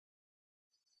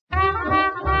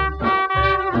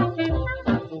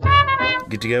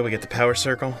Good to go? We got the power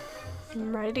circle?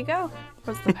 I'm ready to go.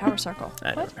 What's the power circle?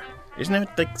 I don't know. Isn't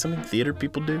that like something theater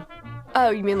people do?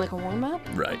 Oh, you mean like a warm-up?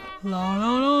 Right. But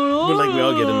like we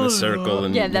all get in the circle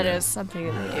and... Yeah, that is something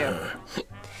that they do.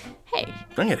 Hey.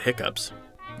 I get hiccups.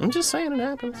 I'm just saying it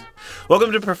happens.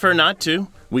 Welcome to Prefer Not To,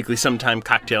 weekly sometime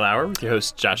cocktail hour with your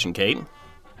hosts Josh and Kate.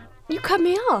 You cut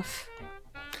me off.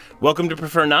 Welcome to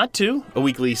Prefer Not To, a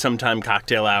weekly sometime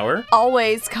cocktail hour.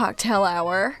 Always cocktail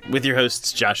hour. With your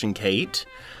hosts Josh and Kate.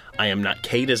 I am not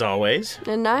Kate as always.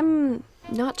 And I'm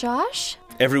not Josh.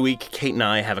 Every week, Kate and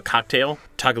I have a cocktail,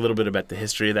 talk a little bit about the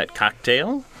history of that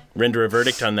cocktail, render a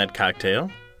verdict on that cocktail,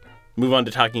 move on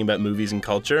to talking about movies and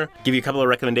culture, give you a couple of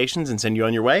recommendations, and send you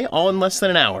on your way, all in less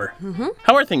than an hour. Mm-hmm.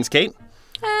 How are things, Kate?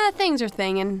 Things are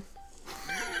thinging.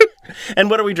 And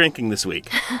what are we drinking this week?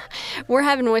 We're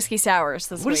having whiskey sours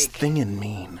this What week. does thingin'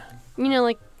 mean? You know,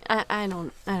 like, I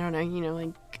don't know, you know,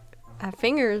 like, I have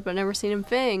fingers, but never seen them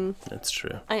fing. That's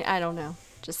true. I don't know.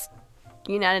 Just,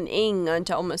 you can add an ing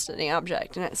onto almost any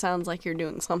object, and it sounds like you're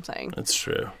doing something. That's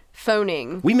true.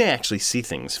 Phoning. We may actually see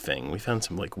things fing. We found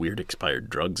some, like, weird expired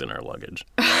drugs in our luggage.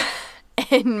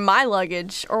 In my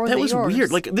luggage, or was it yours? That was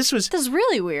weird. Like, this was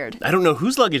really weird. I don't know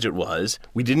whose luggage it was.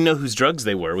 We didn't know whose drugs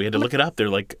they were. We had to look it up. They're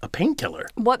like a painkiller.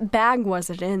 What bag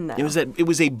was it in, though?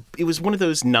 It was one of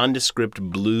those nondescript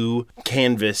blue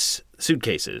canvas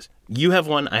suitcases. You have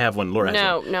one. I have one. Laura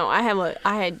has one. No.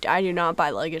 I do not buy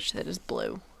luggage that is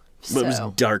blue. But it was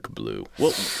dark blue.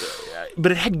 Well,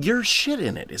 but it had your shit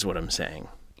in it, is what I'm saying.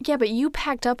 Yeah, but you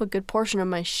packed up a good portion of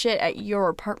my shit at your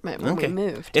apartment when we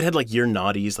moved. It had like your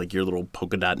naughties, like your little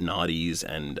polka dot naughties,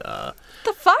 and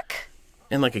the fuck?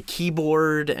 And like a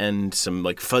keyboard and some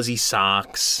like fuzzy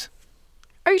socks.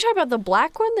 Are you talking about the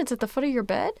black one that's at the foot of your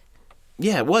bed?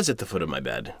 Yeah, it was at the foot of my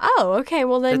bed. Oh, okay.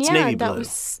 Well then, That's yeah, navy that blue.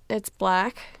 it's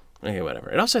black. Okay,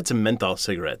 whatever. It also had some menthol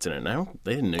cigarettes in it. And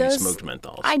they didn't know you smoked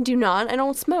menthols. I do not. I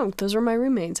don't smoke. Those are my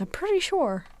roommates. I'm pretty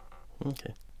sure.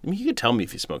 Okay. I mean, you could tell me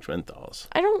if you smoked menthols.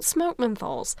 I don't smoke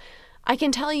menthols. I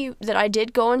can tell you that I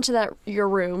did go into your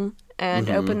room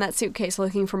and open that suitcase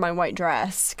looking for my white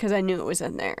dress because I knew it was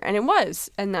in there. And it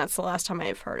was. And that's the last time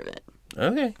I've heard of it.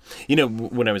 Okay. You know,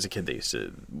 when I was a kid,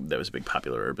 that was a big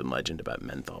popular urban legend about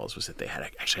menthols, was that they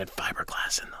actually had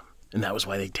fiberglass in them. And that was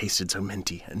why they tasted so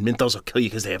minty. And menthols will kill you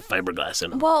because they have fiberglass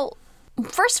in them. Well,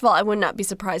 first of all, I would not be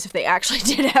surprised if they actually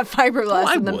did have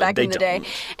fiberglass in them back in the day.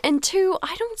 And two,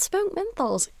 I don't smoke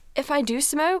menthols. If I do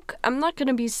smoke, I'm not going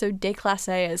to be so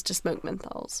déclassé as to smoke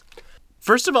menthols.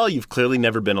 First of all, you've clearly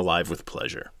never been alive with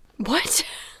pleasure. What?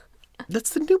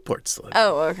 That's the Newport slogan.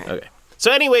 Oh, okay. Okay.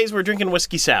 So anyways, we're drinking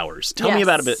whiskey sours. Tell me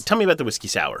about the whiskey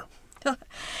sour.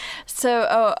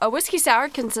 So a whiskey sour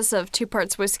consists of 2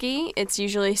 parts whiskey. It's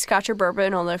usually Scotch or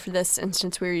bourbon, although for this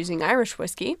instance we're using Irish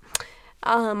whiskey.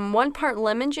 1 part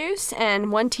lemon juice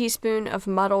and 1 teaspoon of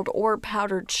muddled or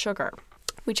powdered sugar.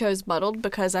 We chose muddled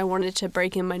because I wanted to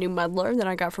break in my new muddler that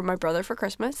I got from my brother for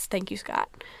Christmas. Thank you, Scott.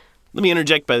 Let me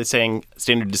interject by saying,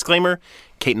 standard disclaimer,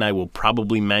 Kate and I will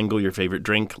probably mangle your favorite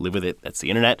drink. Live with it. That's the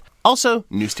internet. Also,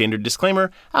 new standard disclaimer,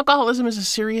 alcoholism is a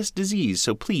serious disease.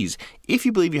 So please, if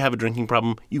you believe you have a drinking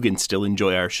problem, you can still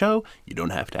enjoy our show. You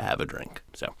don't have to have a drink.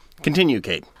 So, continue,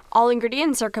 Kate. All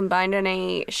ingredients are combined in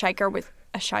a shaker with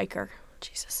a shaker.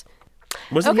 Jesus.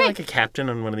 Wasn't he like a captain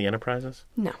on one of the Enterprises?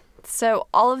 No. So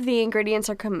all of the ingredients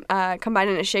are combined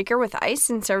in a shaker with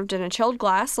ice and served in a chilled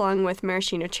glass along with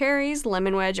maraschino cherries,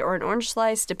 lemon wedge, or an orange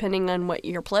slice, depending on what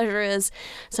your pleasure is.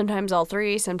 Sometimes all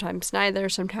 3, sometimes neither,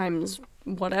 sometimes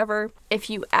whatever. If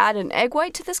you add an egg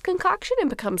white to this concoction, it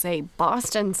becomes a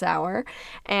Boston sour.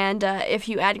 And if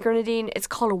you add grenadine, it's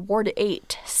called a Ward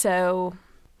 8. So...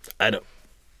 I don't...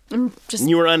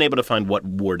 You were unable to find what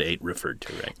Ward 8 referred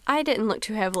to, right? I didn't look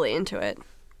too heavily into it.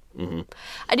 Mm-hmm.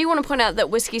 I do want to point out that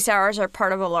whiskey sours are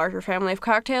part of a larger family of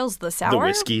cocktails, the sour. The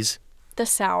whiskeys. The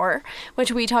sour,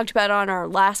 which we talked about on our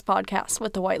last podcast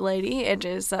with the white lady. It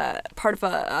is part of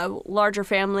a larger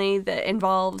family that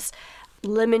involves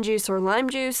lemon juice or lime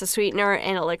juice, a sweetener,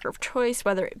 and a liquor of choice,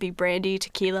 whether it be brandy,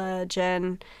 tequila,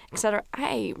 gin, etc.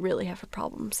 I really have a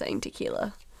problem saying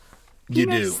tequila. You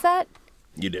do. Notice that?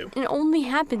 You do. It only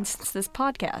happened since this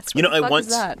podcast. You know, have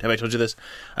I told you this?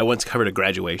 I once covered a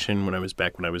graduation when I was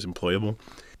employable.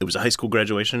 It was a high school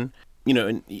graduation. You know,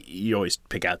 and you always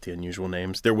pick out the unusual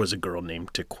names. There was a girl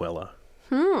named Tequila.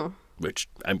 Which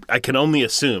I can only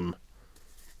assume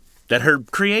that her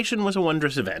creation was a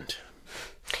wondrous event.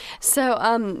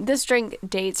 So this drink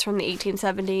dates from the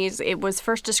 1870s. It was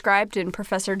first described in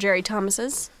Professor Jerry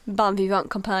Thomas's Bon Vivant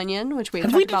Companion, which we've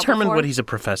talked about before. Have we determined what he's a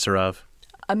professor of?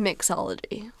 A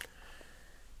mixology.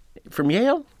 From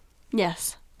Yale?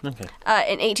 Yes. Okay.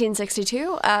 In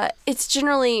 1862, it's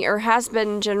generally, or has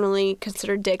been generally,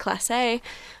 considered déclassé.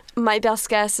 My best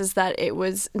guess is that it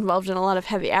was involved in a lot of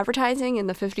heavy advertising in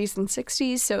the 50s and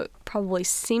 60s, so it probably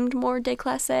seemed more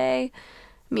déclassé.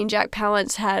 I mean, Jack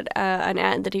Palance had an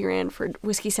ad that he ran for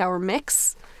whiskey sour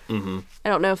mix. Mm-hmm. I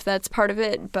don't know if that's part of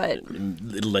it, but...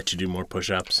 It'll let you do more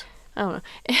push-ups. I don't know.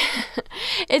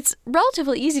 It's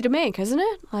relatively easy to make, isn't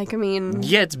it? Like, I mean...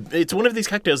 Yeah, it's one of these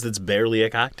cocktails that's barely a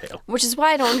cocktail. Which is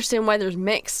why I don't understand why there's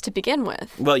mix to begin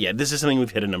with. Well, yeah, this is something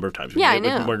we've hit a number of times. We Yeah, hit it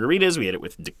I know. with margaritas, we hit it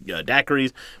with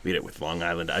daiquiris, we hit it with Long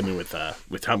Island,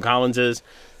 with Tom Collins's.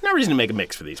 No reason to make a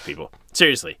mix for these people.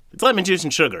 Seriously. It's lemon juice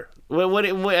and sugar.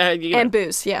 And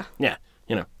booze, yeah. Yeah,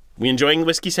 We enjoying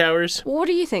whiskey sours? Well, what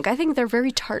do you think? I think they're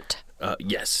very tart.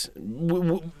 Yes.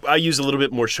 I use a little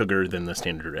bit more sugar than the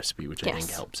standard recipe, which I think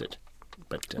helps it.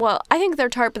 But well, I think they're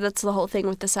tart, but that's the whole thing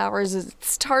with the sours is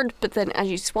it's tart, but then as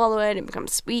you swallow it, it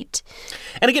becomes sweet.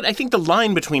 And again, I think the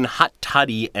line between hot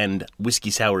toddy and whiskey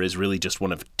sour is really just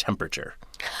one of temperature.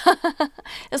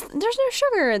 There's no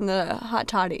sugar in the hot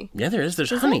toddy. Yeah, there is.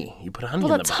 There's honey. You put honey in the bottom.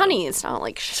 Well, that's honey. It's not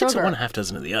like sugar. 6 of one, half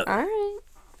dozen of the other. All right.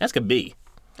 Ask a bee.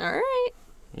 All right.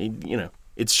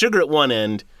 It's sugar at one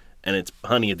end and it's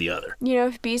honey at the other.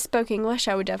 If bees spoke English,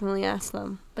 I would definitely ask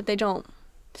them, but they don't.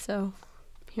 So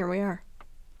here we are.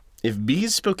 If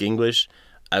bees spoke English,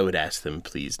 I would ask them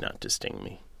please not to sting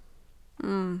me.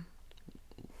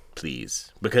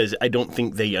 Please. Because I don't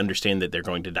think they understand that they're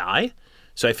going to die.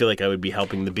 So I feel like I would be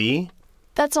helping the bee.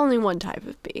 That's only one type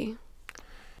of bee.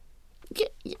 Yeah,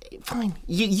 fine.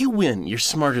 You win. You're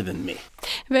smarter than me.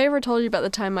 Have I ever told you about the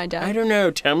time my dad... I don't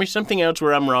know. Tell me something else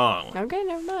where I'm wrong. Okay,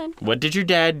 never mind. What did your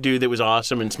dad do that was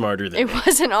awesome and smarter than me? It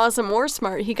wasn't awesome or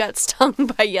smart. He got stung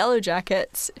by yellow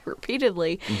jackets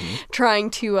repeatedly, trying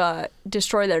to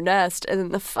destroy their nest. And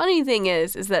then the funny thing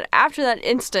is that after that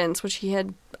instance, which he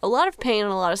had a lot of pain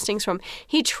and a lot of stings from,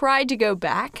 he tried to go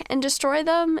back and destroy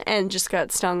them and just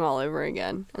got stung all over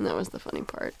again. And that was the funny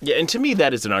part. Yeah, and to me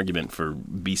that is an argument for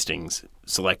bee stings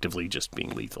selectively just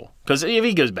being lethal. Because if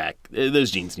he goes back,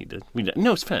 those genes need to...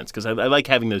 No offense, because I like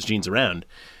having those genes around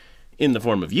in the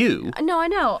form of you. No, I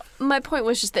know. My point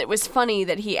was just that it was funny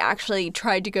that he actually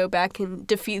tried to go back and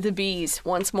defeat the bees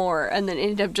once more and then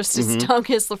ended up just as stung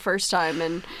as the first time.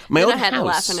 And then I had a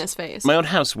laugh in his face. My old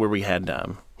house where we had...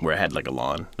 where I had like a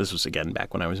lawn. This was again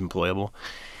back when I was employable.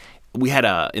 We had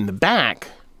in the back,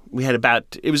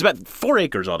 it was about 4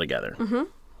 acres altogether. Mm-hmm.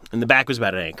 And the back was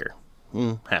about an acre,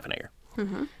 half an acre.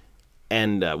 Mm-hmm.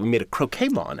 And we made a croquet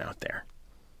lawn out there.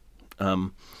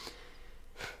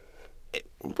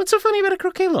 What's so funny about a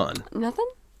croquet lawn? Nothing?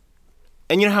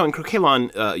 And you know how in croquet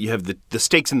lawn you have the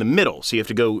stakes in the middle, so you have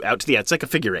to go out to the end. It's like a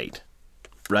figure 8,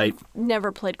 right?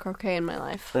 Never played croquet in my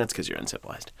life. That's because you're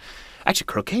uncivilized. Actually,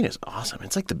 croquet is awesome.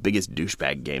 It's like the biggest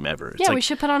douchebag game ever. It's we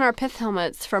should put on our pith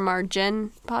helmets from our gin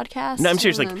podcast. No, I'm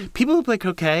serious. Like, people who play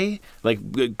croquet, like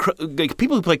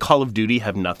people who play Call of Duty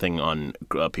have nothing on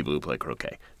people who play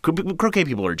croquet. Croquet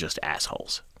people are just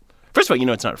assholes. First of all,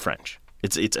 it's not French.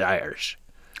 It's Irish.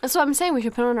 That's what I'm saying. We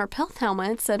should put on our pith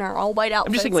helmets and our all-white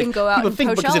outfits and go out and poach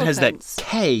people think because elephants. It has that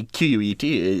K,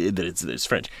 Q-U-E-T, that it's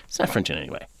French. It's not French in any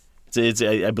way.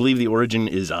 I believe the origin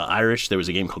is Irish. There was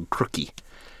a game called Crookie.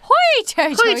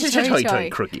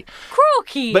 Crookie.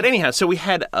 Crookie. But anyhow, so we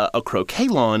had a croquet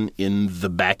lawn in the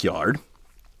backyard,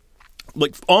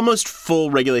 like almost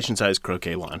full regulation size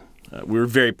croquet lawn. We were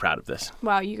very proud of this.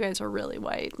 Wow, you guys are really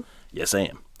white. Yes, I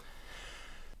am.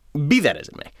 Be that as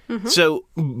it may. Mm-hmm. So,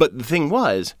 but the thing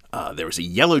was, there was a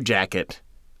yellow jacket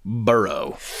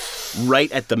burrow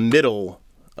right at the middle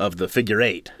of the figure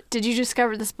 8. Did you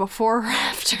discover this before or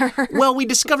after? Well, we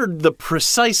discovered the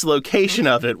precise location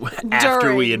of it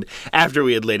after we had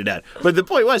laid it out. But the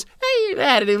point was,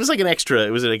 it was like an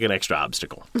extra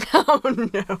obstacle. Oh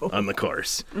no! On the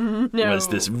course. No. Was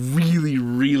this really,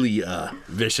 really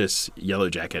vicious yellow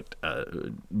jacket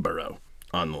burrow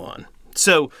on the lawn.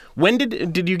 So, when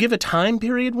did you give a time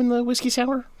period when the whiskey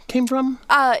sour came from?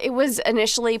 It was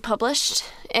initially published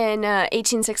in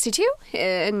 1862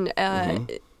 in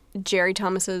Jerry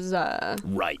Thomas's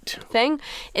thing.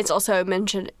 It's also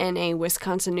mentioned in a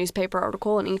Wisconsin newspaper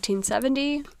article in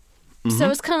 1870. Mm-hmm. So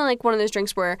it's kind of like one of those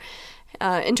drinks where,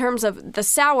 in terms of the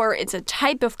sour, it's a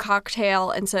type of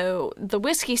cocktail, and so the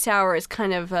whiskey sour is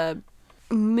kind of a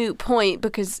moot point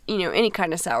because, any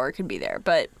kind of sour could be there,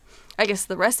 but I guess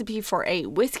the recipe for a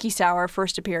whiskey sour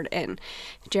first appeared in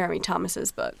Jeremy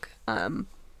Thomas's book.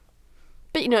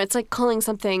 But, it's like calling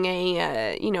something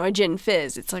a gin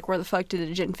fizz. It's like, where the fuck did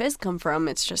a gin fizz come from?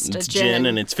 It's just it's a gin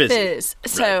and it's fizzy. Fizz. Right.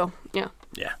 So, yeah.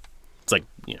 Yeah. It's like,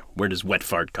 where does wet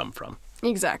fart come from?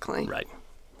 Exactly. Right.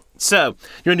 So,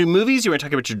 you want to do movies? You want to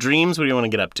talk about your dreams? What do you want to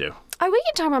get up to? We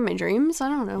can talk about my dreams. I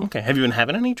don't know. Okay. Have you been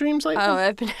having any dreams lately? Oh,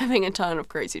 I've been having a ton of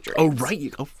crazy dreams. Oh,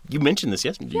 right. You mentioned this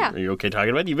yesterday. Yeah. Are you okay talking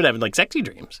about it? You've been having, sexy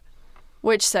dreams.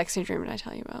 Which sexy dream did I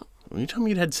tell you about? Well, you told me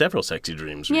you'd had several sexy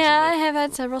dreams recently. Yeah, I have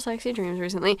had several sexy dreams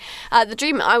recently. The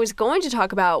dream I was going to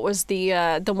talk about was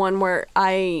the one where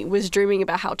I was dreaming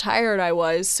about how tired I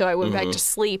was, so I went back to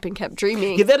sleep and kept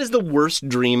dreaming. Yeah, that is the worst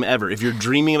dream ever. If you're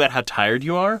dreaming about how tired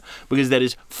you are, because that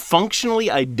is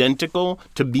functionally identical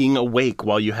to being awake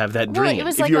while you have that dream. Right, it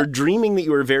was if like you're dreaming that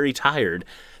you are very tired,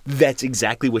 that's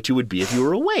exactly what you would be if you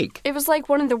were awake. It was like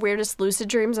one of the weirdest lucid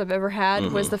dreams I've ever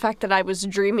had was the fact that I was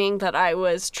dreaming that I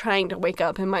was trying to wake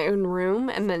up in my own room,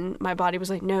 and then my body was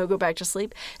like, no, go back to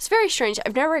sleep. It's very strange.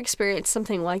 I've never experienced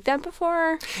something like that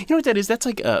before. You know what that is? That's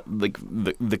like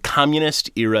the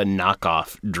communist era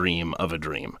knockoff dream of a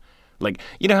dream. Like,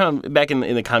 you know how back in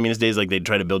the communist days, they'd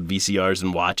try to build VCRs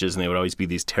and watches, and they would always be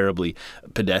these terribly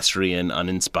pedestrian,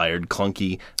 uninspired,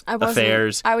 clunky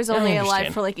affairs. I was only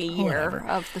alive for a year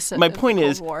of the My point Cold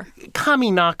is, War.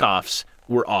 commie knockoffs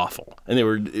were awful, and they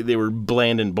were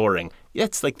bland and boring.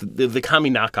 It's like the commie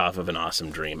knockoff of an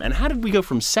awesome dream. And how did we go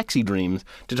from sexy dreams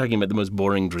to talking about the most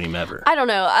boring dream ever? I don't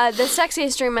know. The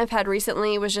sexiest dream I've had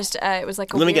recently was just it was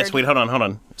like a Let me weird... guess. Wait, hold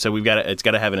on. So it's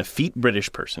got to have an effete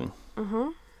British person.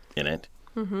 In it.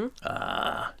 Don't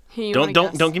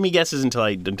give me guesses until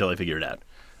I figure it out.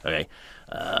 Okay.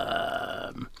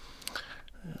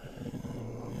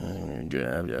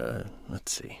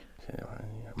 Let's see.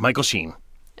 Michael Sheen.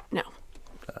 No.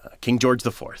 King George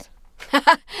IV.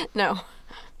 No.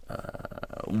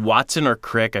 Watson or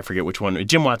Crick? I forget which one.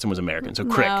 Jim Watson was American, so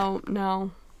Crick.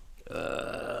 No.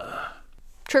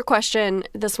 Trick question.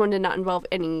 This one did not involve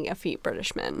any effete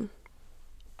British men.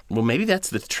 Well, maybe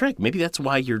that's the trick. Maybe that's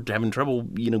why you're having trouble,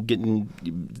 getting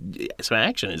some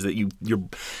action. Is that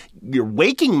your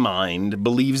waking mind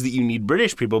believes that you need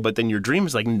British people, but then your dream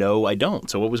is like, no, I don't.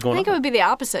 So what was going on? I think it would be the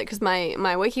opposite, because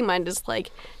my waking mind is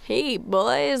like, hey,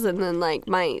 boys, and then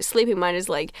my sleeping mind is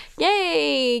like,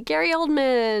 yay, Gary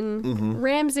Oldman,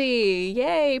 Ramsey,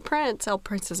 yay, Prince. Oh,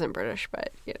 Prince isn't British,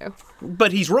 but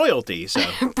But he's royalty, so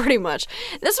pretty much.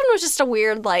 This one was just a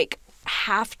weird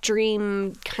half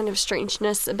dream kind of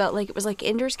strangeness about it was like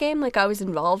Ender's Game. I was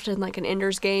involved in an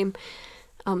Ender's Game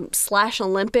 /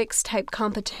 Olympics type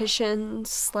competition /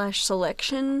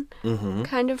 selection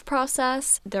kind of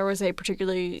process. There was a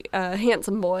particularly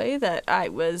handsome boy that I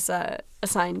was not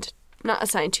assigned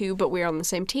to, but we were on the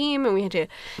same team and we had to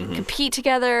compete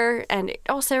together. And it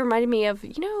also reminded me of,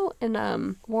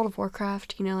 in World of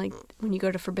Warcraft, when you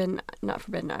go to not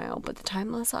Forbidden Isle, but the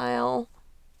Timeless Isle.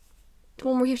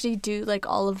 One where you have to do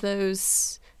all of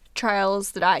those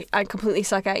trials that I completely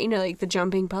suck at, the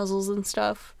jumping puzzles and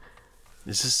stuff.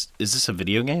 Is this a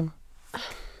video game?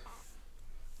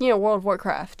 World of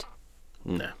Warcraft.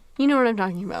 No. You know what I'm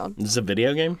talking about. Is this a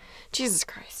video game? Jesus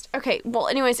Christ. Okay, well,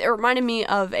 anyways, it reminded me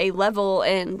of a level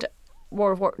and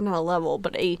not a level,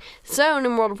 but a zone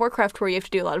in World of Warcraft where you have to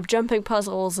do a lot of jumping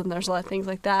puzzles and there's a lot of things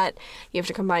like that you have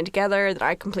to combine together that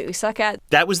I completely suck at.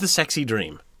 That was the sexy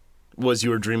dream. Was you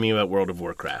were dreaming about World of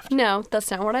Warcraft? No,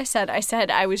 that's not what I said. I said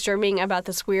I was dreaming about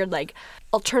this weird,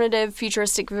 alternative,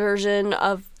 futuristic version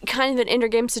of kind of an Ender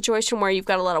Game situation where you've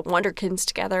got a lot of Wonderkins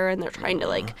together and they're trying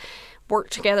to, work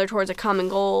together towards a common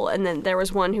goal. And then there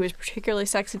was one who was particularly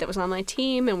sexy that was on my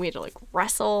team and we had to,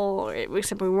 wrestle,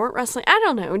 except we weren't wrestling. I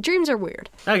don't know. Dreams are weird.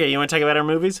 Okay, you want to talk about our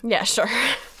movies? Yeah, sure.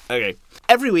 Okay.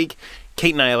 Every week,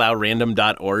 Kate and I allow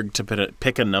random.org to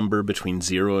pick a number between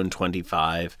 0 and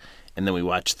 25. And then we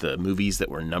watch the movies that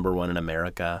were number one in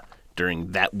America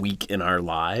during that week in our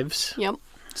lives. Yep.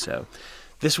 So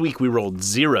this week we rolled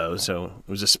 0. So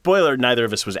it was a spoiler. Neither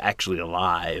of us was actually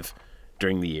alive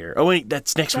during the year. Oh, wait,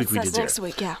 that's next week we did 0. Next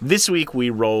week, yeah. This week we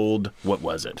rolled, what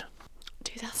was it?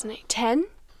 2008. 10?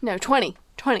 No, 20.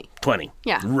 20.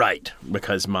 Yeah. Right.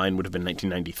 Because mine would have been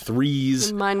 1993's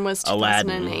and mine was 2008,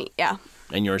 Aladdin. Yeah.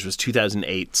 And yours was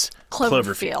 2008's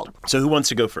Cloverfield. So who wants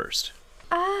to go first?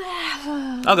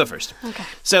 I'll go first. Okay.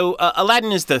 So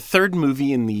Aladdin is the third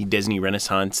movie in the Disney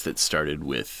Renaissance that started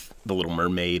with The Little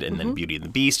Mermaid and then Beauty and the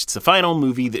Beast. It's the final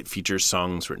movie that features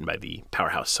songs written by the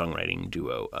powerhouse songwriting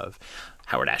duo of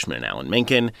Howard Ashman and Alan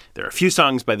Menken. There are a few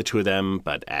songs by the two of them,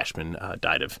 but Ashman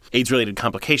died of AIDS-related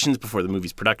complications before the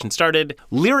movie's production started.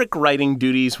 Lyric writing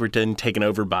duties were then taken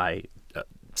over by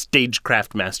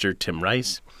stagecraft master Tim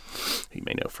Rice, who you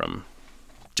may know from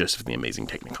Joseph and the Amazing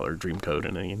Technicolor Dreamcoat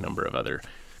and a number of other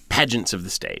pageants of the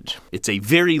stage. It's a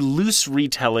very loose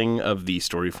retelling of the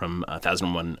story from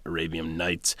 1001 Arabian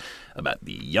Nights about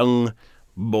the young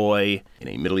boy in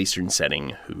a Middle Eastern setting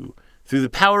who, through the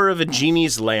power of a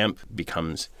genie's lamp,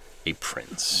 becomes a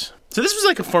prince. So this was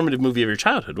like a formative movie of your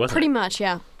childhood, wasn't Pretty it? much,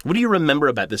 yeah. What do you remember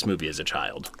about this movie as a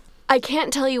child? I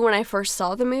can't tell you when I first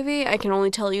saw the movie. I can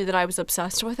only tell you that I was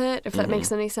obsessed with it, if that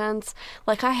makes any sense.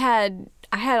 Like, I had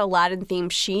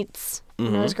Aladdin-themed sheets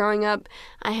when I was growing up.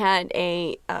 I had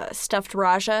a stuffed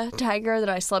Raja tiger that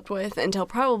I slept with until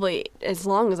probably as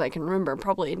long as I can remember,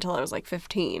 probably until I was like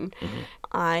 15.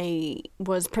 I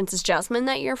was Princess Jasmine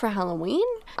that year for Halloween.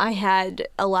 I had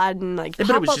Aladdin pop-up books.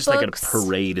 But it was just like a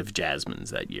parade of Jasmines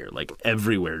that year. Like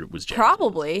everywhere was Jasmine.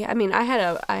 Probably. I mean, I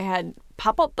had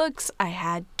pop-up books. I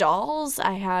had dolls.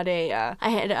 I had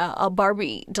a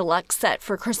Barbie deluxe set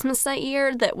for Christmas that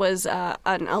year that was an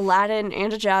Aladdin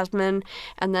and a Jasmine,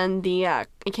 and then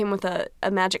it came with a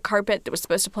magic carpet that was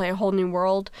supposed to play A Whole New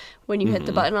World when you hit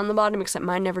the button on the bottom, except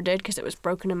mine never did because it was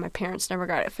broken and my parents never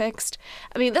got it fixed.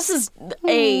 I mean, this is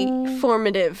a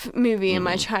formative movie in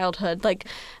my childhood. Like,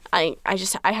 I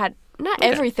had not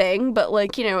everything, but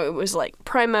it was like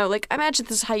primo. Like, I imagine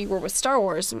this is how you were with Star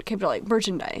Wars when it came to like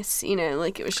merchandise.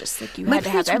 Like it was just like you had to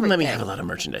have everything. Let me have a lot of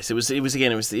merchandise. It's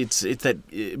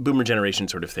that boomer generation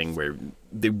sort of thing where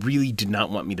they really did not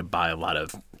want me to buy a lot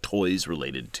of toys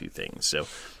related to things. So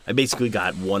I basically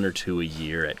got 1 or 2 a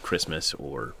year at Christmas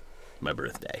or my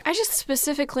birthday. I just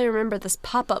specifically remember this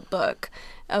pop-up book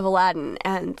of Aladdin,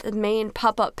 and the main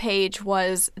pop-up page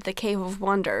was the Cave of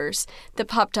Wonders that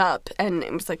popped up, and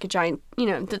it was like a giant,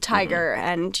 the tiger,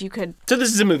 and you could... So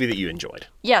this is a movie that you enjoyed?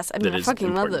 Yes, I mean, I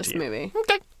fucking love this movie.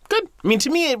 Okay, good. I mean,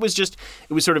 to me, it was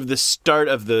sort of the start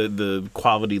of the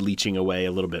quality leaching away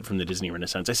a little bit from the Disney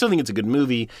Renaissance. I still think it's a good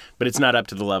movie, but it's not up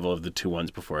to the level of the 2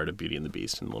 ones before it, of Beauty and the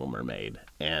Beast and Little Mermaid.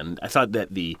 And I thought that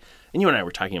and you and I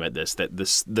were talking about this, that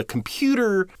the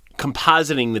computer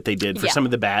compositing that they did for some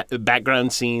of the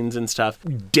background scenes and stuff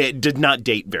did not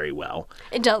date very well.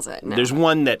 It doesn't, no. There's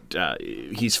one that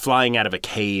he's flying out of a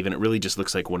cave, and it really just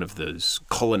looks like one of those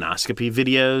colonoscopy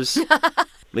videos.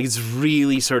 Like, it's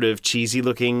really sort of cheesy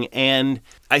looking, and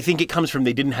I think it comes from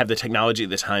they didn't have the technology at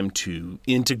the time to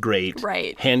integrate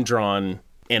hand-drawn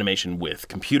animation with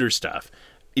computer stuff.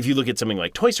 If you look at something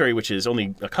like Toy Story, which is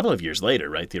only a couple of years later,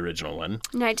 right, the original one?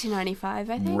 1995,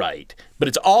 I think. Right. But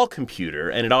it's all computer,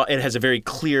 and it has a very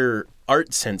clear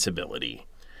art sensibility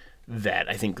that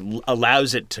I think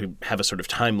allows it to have a sort of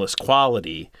timeless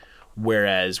quality,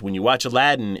 whereas when you watch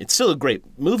Aladdin, it's still a great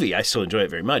movie. I still enjoy it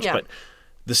very much, but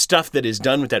the stuff that is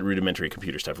done with that rudimentary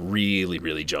computer stuff really,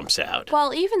 really jumps out.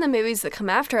 Well, even the movies that come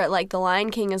after it, like The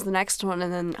Lion King is the next one,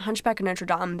 and then Hunchback of Notre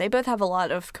Dame, they both have a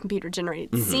lot of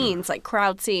computer-generated scenes, like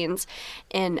crowd scenes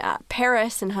in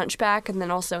Paris and Hunchback, and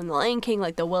then also in The Lion King,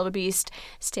 like the wildebeest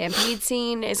stampede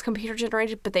scene is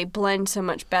computer-generated, but they blend so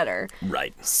much better.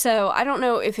 Right. So I don't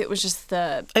know if it was just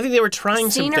the I think they were trying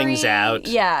scenery. some things out.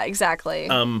 Yeah, exactly.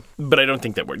 But I don't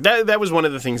think that worked. That was one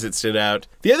of the things that stood out.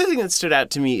 The other thing that stood out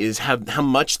to me is how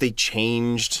much they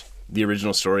changed the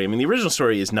original story. I mean, the original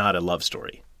story is not a love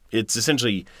story. It's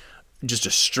essentially just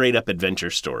a straight-up adventure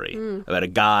story about a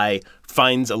guy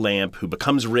finds a lamp who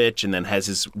becomes rich and then has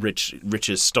his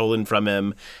riches stolen from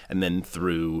him, and then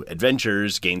through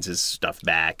adventures gains his stuff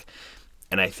back.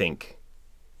 And I think,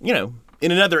 in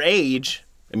another age...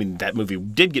 I mean, that movie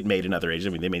did get made another age. I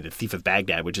mean, they made The Thief of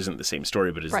Baghdad, which isn't the same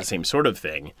story, but is the same sort of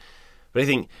thing. But I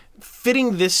think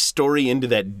fitting this story into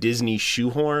that Disney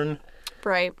shoehorn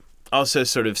also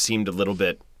sort of seemed a little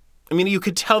bit... I mean, you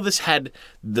could tell this had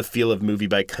the feel of movie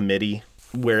by committee,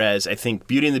 whereas I think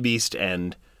Beauty and the Beast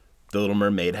and The Little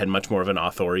Mermaid had much more of an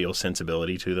authorial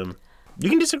sensibility to them. You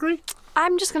can disagree?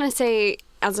 I'm just going to say,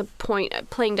 as a point,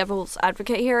 playing devil's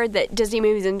advocate here, that Disney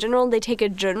movies in general, they take a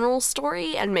general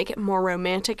story and make it more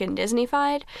romantic and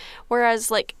Disney-fied,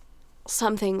 whereas,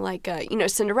 something like,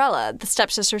 Cinderella, the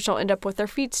stepsisters don't end up with their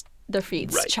feet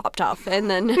chopped off, and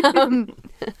then and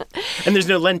there's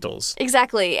no lentils.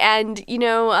 Exactly. And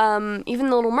even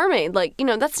The Little Mermaid,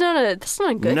 that's not a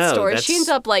good story. She ends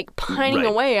up pining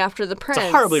away after the prince. It's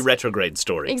a horribly retrograde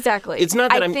story. Exactly. It's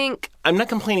not that I'm not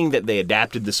complaining that they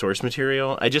adapted the source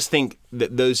material. I just think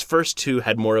that those first two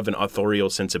had more of an authorial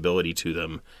sensibility to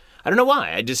them. I don't know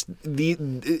why.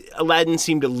 The Aladdin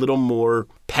seemed a little more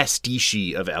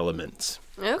pastiche of elements.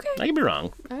 Okay. I could be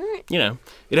wrong. All right.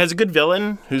 It has a good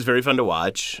villain who's very fun to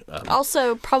watch.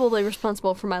 Also, probably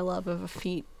responsible for my love of a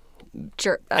feet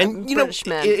British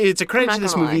men. It's a credit to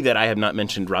this movie that I have not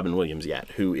mentioned Robin Williams yet,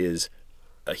 who is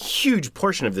a huge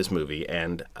portion of this movie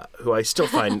and who I still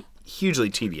find hugely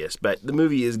tedious. But the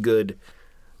movie is good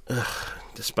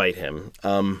despite him.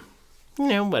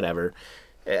 Whatever.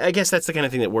 I guess that's the kind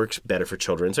of thing that works better for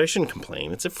children, so I shouldn't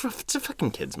complain. It's a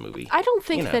fucking kids movie. I don't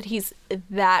think that he's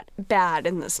that bad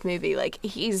in this movie. Like,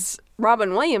 he's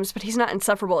Robin Williams, but he's not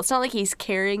insufferable. It's not like he's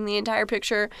carrying the entire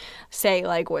picture, say,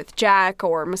 like, with Jack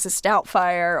or Mrs.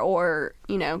 Doubtfire or,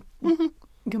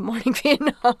 Good Morning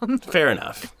Vietnam. Fair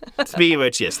enough. Speaking of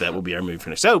which, yes, that will be our movie for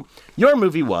next. So, your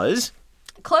movie was...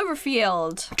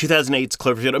 Cloverfield. 2008's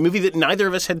Cloverfield, a movie that neither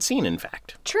of us had seen, in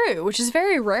fact. True, which is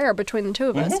very rare between the two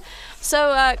of us. So,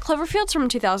 Cloverfield's from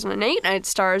 2008. It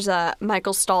stars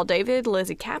Michael Stahl-David,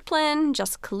 Lizzie Kaplan,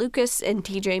 Jessica Lucas, and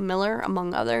T.J. Miller,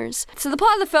 among others. So the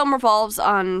plot of the film revolves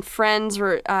on friends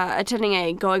attending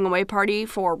a going-away party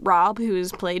for Rob, who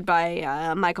is played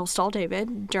by Michael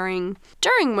Stahl-David, during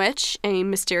which a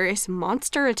mysterious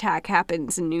monster attack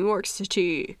happens in New York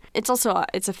City. It's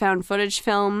a found footage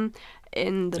film.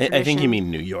 I think you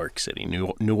mean New York City.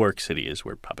 New York City is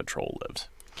where Paw Patrol lives.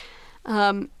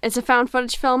 It's a found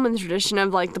footage film in the tradition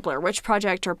of like the Blair Witch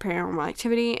Project or Paranormal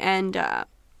Activity, and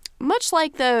much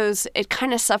like those, it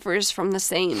kind of suffers from the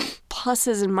same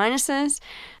pluses and minuses.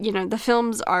 The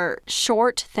films are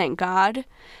short, thank God.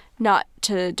 Not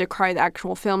to decry the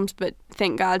actual films, but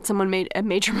thank God someone made a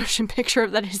major motion picture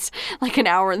that is like an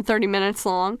hour and 30 minutes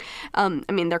long.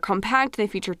 They're compact, they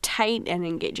feature tight and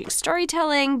engaging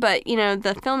storytelling, but,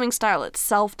 the filming style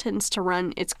itself tends to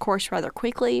run its course rather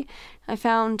quickly. I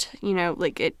found,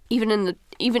 even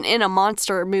in a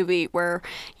monster movie where,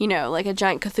 like a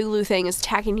giant Cthulhu thing is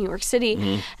attacking New York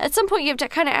City, at some point you have to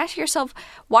kind of ask yourself,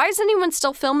 why is anyone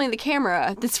still filming the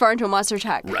camera this far into a monster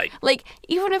attack? Right. Like,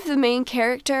 even if the main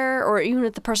character or even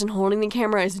if the person holding the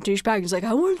camera is a douchebag who's like,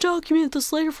 I want to document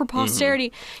this later for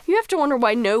posterity, you have to wonder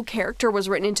why no character was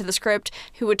written into the script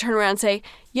who would turn around and say,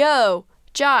 yo,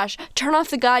 Josh, turn off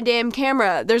the goddamn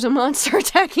camera. There's a monster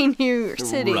attacking New York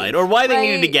City. Right. Or why they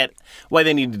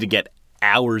needed to get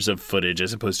hours of footage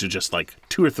as opposed to just like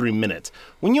 2 or 3 minutes.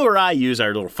 When you or I use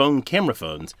our little camera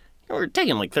phones, we're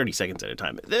taking like 30 seconds at a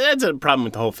time. That's a problem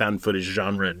with the whole found footage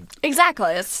genre.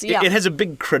 Exactly. It has a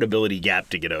big credibility gap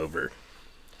to get over.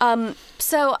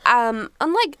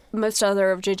 Unlike most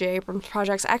other of J.J. Abrams'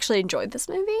 projects, I actually enjoyed this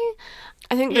movie.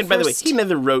 I think by the way, he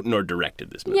neither wrote nor directed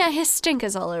this movie. Yeah, his stink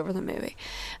is all over the movie.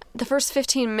 The first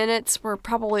 15 minutes were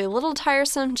probably a little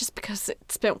tiresome just because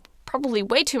it spent probably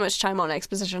way too much time on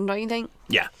exposition, don't you think?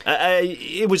 Yeah.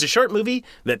 It was a short movie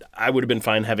that I would have been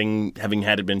fine having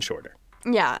had it been shorter.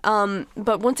 Yeah,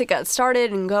 but once it got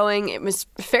started and going, it was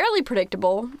fairly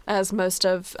predictable, as most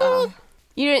of...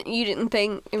 You didn't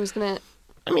think it was going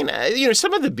to...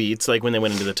 some of the beats, like when they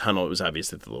went into the tunnel, it was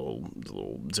obvious that the little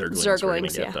Zerglings were going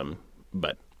to get them.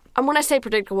 But and when I say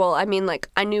predictable, I mean, like,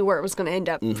 I knew where it was going to end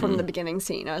up from the beginning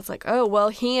scene. I was like, oh, well,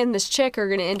 he and this chick are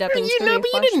going to end up in this movie.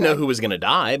 But you didn't know who was going to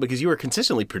die because you were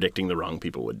consistently predicting the wrong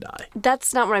people would die.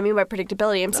 That's not what I mean by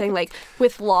predictability. I'm saying, like,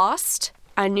 with Lost,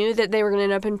 I knew that they were going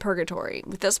to end up in Purgatory.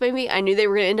 With this movie, I knew they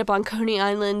were going to end up on Coney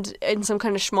Island in some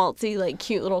kind of schmaltzy, like,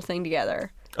 cute little thing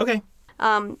together. Okay.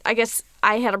 I guess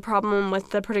I had a problem with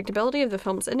the predictability of the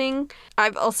film's ending. I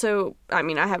have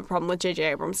a problem with J.J.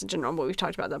 Abrams in general, but we've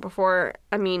talked about that before.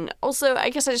 I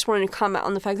guess I just wanted to comment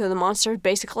on the fact that the monster is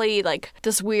basically, like,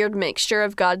 this weird mixture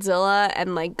of Godzilla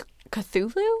and, like,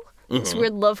 Cthulhu? This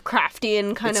weird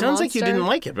Lovecraftian kind of monster. It sounds like you didn't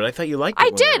like it, but I thought you liked it. I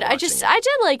did. I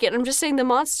did like it. I'm just saying the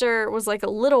monster was like a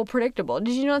little predictable.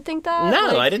 Did you not think that?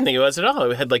 No, I didn't think it was at all.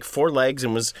 It had like 4 legs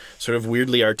and was sort of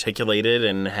weirdly articulated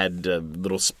and had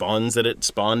little spawns that it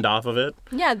spawned off of it.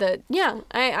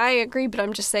 I agree, but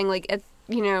I'm just saying like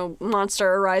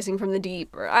monster arising from the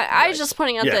deep. I was just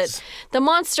pointing out that the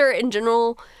monster in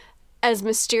general, as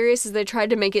mysterious as they tried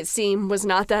to make it seem, was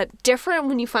not that different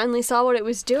when you finally saw what it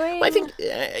was doing. Well,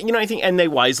 I think, and they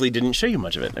wisely didn't show you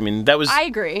much of it. I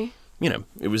agree.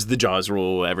 It was the Jaws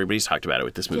rule. Everybody's talked about it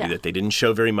with this movie, that they didn't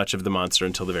show very much of the monster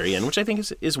until the very end, which I think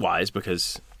is wise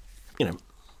because,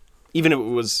 even if it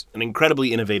was an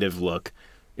incredibly innovative look,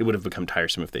 it would have become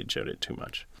tiresome if they'd showed it too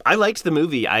much. I liked the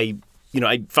movie. I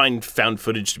find found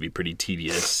footage to be pretty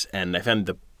tedious, and I found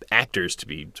the actors to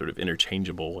be sort of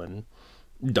interchangeable and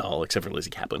dull, except for Lizzie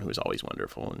Kaplan, who is always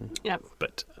wonderful.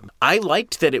 But I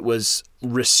liked that it was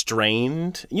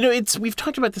restrained. We've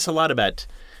talked about this a lot about,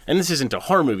 and this isn't a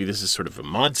horror movie, this is sort of a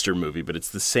monster movie, but it's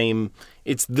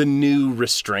the new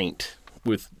restraint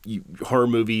with horror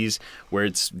movies where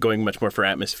it's going much more for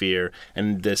atmosphere,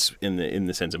 and this, in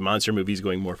the sense of monster movies,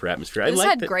 going more for atmosphere. This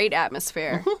had great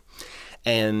atmosphere.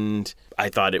 And I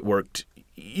thought it worked.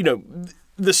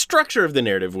 The structure of the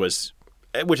narrative was,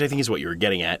 which I think is what you were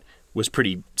getting at, was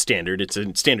pretty standard. It's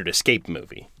a standard escape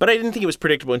movie. But I didn't think it was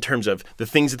predictable in terms of the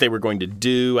things that they were going to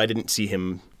do. I didn't see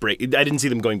them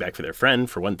going back for their friend,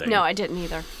 for one thing. No, I didn't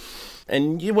either.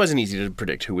 and it wasn't easy to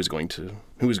predict who was going to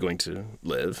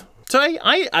live. So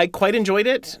I quite enjoyed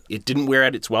it. It didn't wear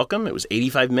out its welcome. It was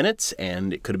 85 minutes,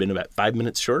 and it could have been about 5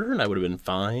 minutes shorter, and I would have been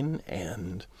fine.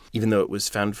 And even though it was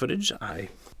found footage, I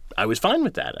was fine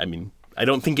with that. I mean, I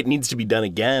don't think it needs to be done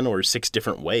again or 6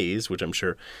 different ways, which I'm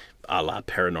sure a la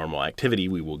Paranormal Activity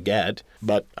we will get.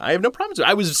 But I have no problems.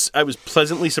 I was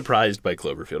pleasantly surprised by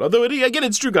Cloverfield. Although, again,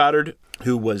 it's Drew Goddard,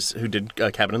 who did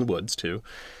Cabin in the Woods, too.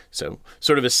 So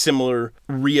sort of a similar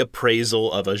reappraisal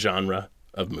of a genre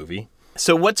of movie.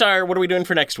 So what are we doing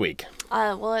for next week?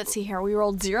 Well, let's see here. We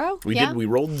rolled 0? We did. We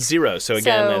rolled 0. So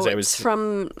again, as I was... it's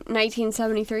from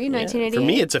 1973, 1988? For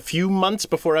me, it's a few months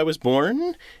before I was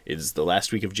born. It's the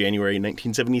last week of January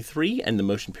 1973, and the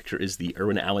motion picture is the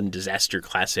Irwin Allen disaster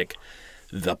classic,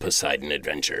 The Poseidon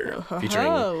Adventure,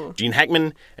 featuring Gene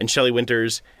Hackman and Shelley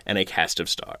Winters and a cast of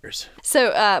stars.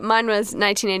 So mine was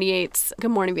 1988's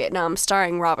Good Morning Vietnam,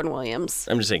 starring Robin Williams.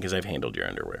 I'm just saying because I've handled your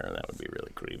underwear, and that would be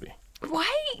really creepy. Why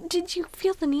did you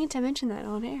feel the need to mention that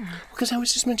on air? Because I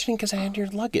was just mentioning because I had your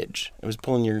luggage. I was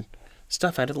pulling your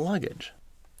stuff out of the luggage.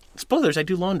 Spoilers, I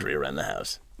do laundry around the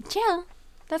house. Yeah,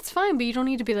 that's fine, but you don't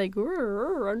need to be like,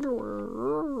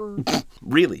 underwear.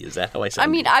 Really? Is that how I sound? I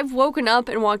mean, I've woken up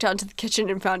and walked out to the kitchen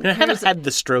and found I haven't had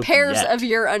the stroke pairs yet. of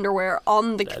your underwear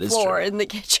on the floor in the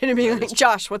kitchen and being like,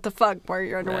 Josh, what the fuck? Why are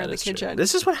your underwear in the kitchen? True.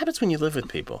 This is what happens when you live with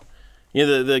people. You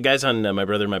know, the guys on My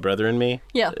Brother and Me?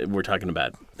 Yeah. We're talking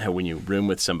about how when you room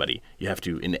with somebody, you have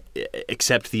to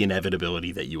accept the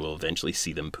inevitability that you will eventually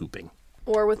see them pooping.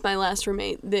 Or with my last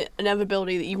roommate, the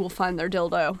inevitability that you will find their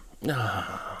dildo.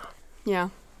 Yeah. Yeah.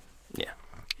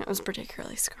 That was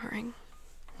particularly scarring.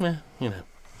 Well, you know,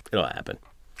 it'll happen.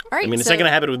 All right, I mean, it's not going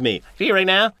to happen with me. See, right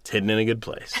now, it's hidden in a good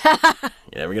place. You're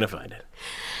never going to find it.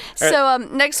 So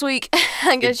next week,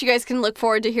 I guess you guys can look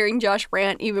forward to hearing Josh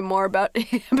rant even more about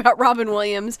Robin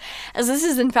Williams, as this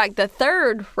is, in fact, the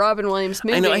 3rd Robin Williams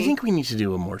movie. I know. I think we need to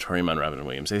do a moratorium on Robin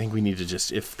Williams. I think we need to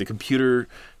just, if the computer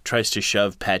tries to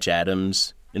shove Patch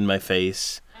Adams in my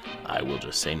face, I will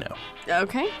just say no.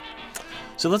 Okay.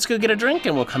 So let's go get a drink,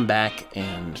 and we'll come back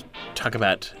and talk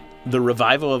about the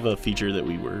revival of a feature that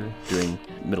we were doing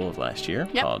middle of last year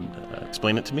called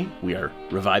Explain It to Me. We are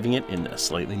reviving it in a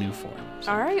slightly new form.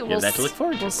 So all right. you have that to look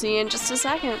forward to. We'll see you in just a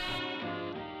second.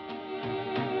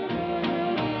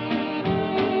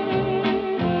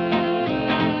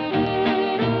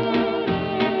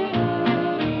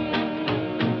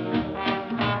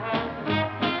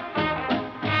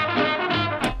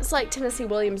 It's like Tennessee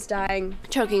Williams dying,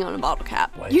 choking on a bottle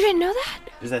cap. What? You didn't know that?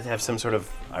 Does that have some sort of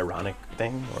ironic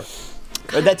thing? Or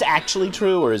that's actually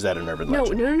true, or is that an urban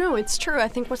legend? No. It's true. I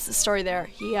think what's the story there?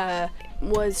 He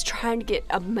was trying to get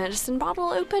a medicine bottle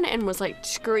open and was like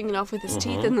screwing it off with his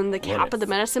teeth, and then the cap of the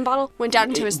medicine bottle went down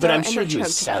into his throat. But I'm sure and he was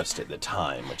choked soused at the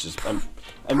time, which is I'm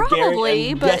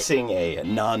guessing a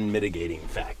non-mitigating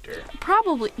factor.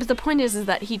 Probably, but the point is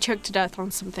that he choked to death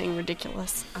on something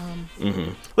ridiculous.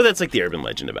 Well, that's like the urban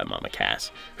legend about Mama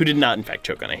Cass, who did not, in fact,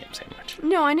 choke on a ham sandwich.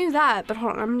 No, I knew that, but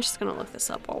hold on, I'm just gonna look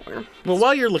this up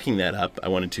while you're looking that up, I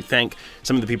wanted to thank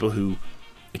some of the people who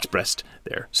expressed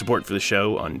their support for the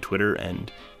show on Twitter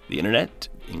and the internet,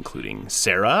 including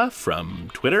Sarah from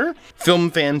Twitter,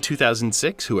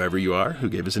 FilmFan2006, whoever you are, who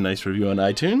gave us a nice review on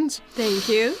iTunes. Thank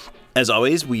you. As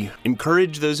always, we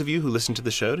encourage those of you who listen to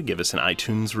the show to give us an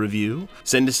iTunes review.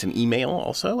 Send us an email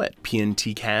also at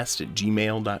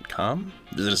pntcast@gmail.com.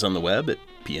 Visit us on the web at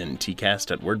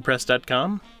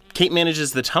pntcast@wordpress.com. Kate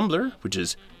manages the Tumblr, which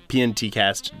is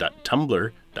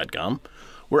pntcast.tumblr.com.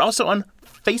 We're also on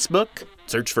Facebook.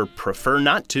 Search for Prefer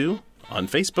Not To on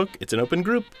Facebook. It's an open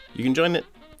group. You can join it.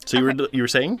 So you were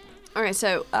saying? All right,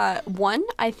 so one,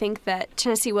 I think that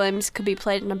Tennessee Williams could be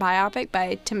played in a biopic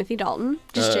by Timothy Dalton,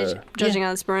 judging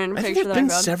on this burning I think picture there that have I been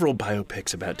found. several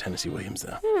biopics about Tennessee Williams,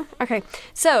 though. Okay,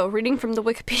 so reading from the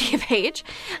Wikipedia page,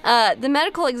 the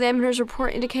medical examiner's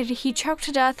report indicated he choked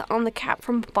to death on the cap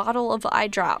from a bottle of eye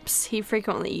drops he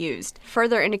frequently used,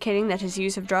 further indicating that his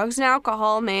use of drugs and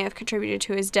alcohol may have contributed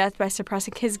to his death by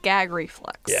suppressing his gag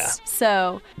reflex. Yeah.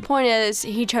 So, point is,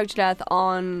 he choked to death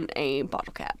on a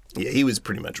bottle cap. Yeah, he was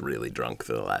pretty much really drunk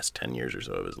for the last 10 years or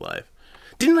so of his life.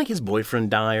 Didn't, like, his boyfriend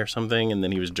die or something, and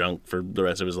then he was drunk for the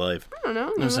rest of his life? I don't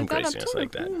know. There was some craziness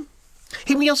like that.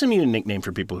 Hey, we also need a nickname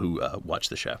for people who watch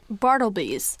the show.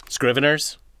 Bartleby's.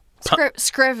 Scriveners?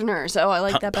 Scriveners. Oh, I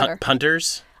like that better.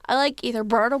 Punters? I like either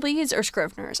Bartleby's or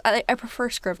Scriveners. I prefer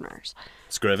Scriveners.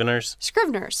 Scriveners?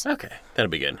 Scriveners. Okay, that'll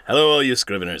be good. Hello, all you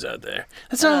Scriveners out there.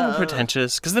 That's not a little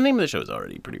pretentious, because the name of the show is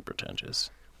already pretty pretentious.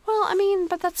 Well, I mean,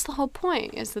 but that's the whole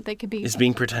point, is that they could be... Is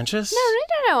being pretentious?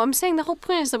 No. I'm saying the whole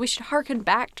point is that we should harken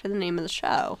back to the name of the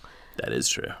show. That is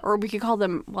true. Or we could call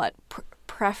them, what,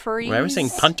 preference. Well, I was saying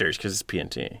punters because it's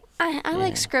PNT. I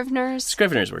like Scriveners.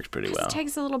 Scriveners works pretty well. It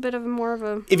takes a little bit of more of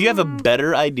a... If you have a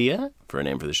better idea for a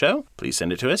name for the show, please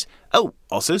send it to us. Oh,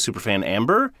 also, Superfan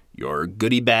Amber, your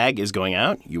goodie bag is going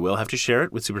out. You will have to share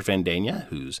it with Superfan Dania,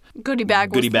 whose goodie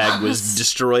bag was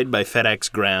destroyed by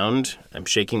FedEx Ground. I'm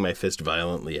shaking my fist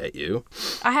violently at you.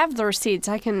 I have the receipts.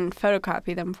 I can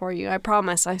photocopy them for you. I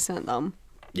promise I sent them.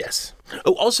 Yes.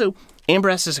 Oh, also, Amber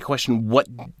asked us a question. What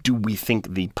do we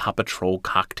think the Paw Patrol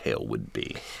cocktail would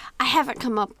be? I haven't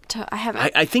come up to...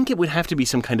 I think it would have to be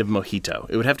some kind of mojito.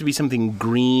 It would have to be something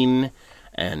green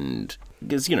and...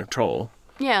 Because, troll.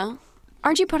 Yeah.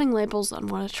 Aren't you putting labels on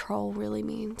what a troll really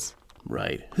means?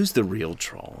 Right. Who's the real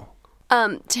troll?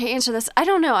 To answer this, I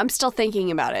don't know. I'm still thinking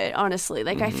about it, honestly.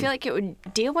 Like, I feel like it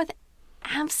would deal with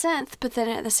absinthe, but then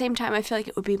at the same time, I feel like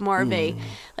it would be more of a,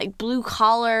 blue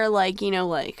collar,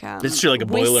 That's true, like a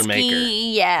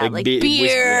Boilermaker. Yeah, like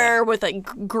beer with,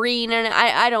 green in it.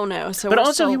 I don't know. So, but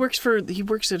also he works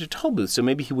at a toll booth, so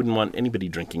maybe he wouldn't want anybody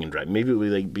drinking and driving. Maybe it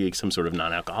would, be some sort of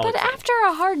non-alcoholic But thing. after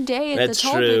a hard day at the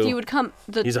toll true. booth, you would come...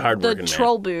 He's a hard-working the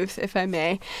troll booth, if I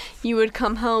may. You would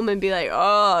come home and be like,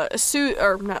 oh,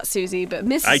 or not Susie, but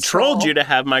Mrs. I trolled you to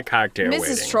have my cocktail Mrs.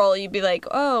 waiting. Troll, you'd be like,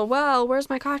 oh, well, where's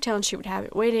my cocktail? And she would have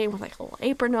it waiting with, a little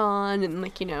apron on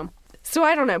and, So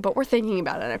I don't know, but we're thinking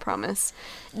about it, I promise.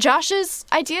 Josh's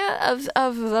idea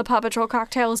of the Paw Patrol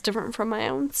cocktail is different from my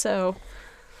own, so...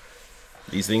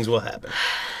 These things will happen.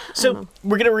 So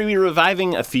we're going to be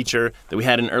reviving a feature that we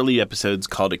had in early episodes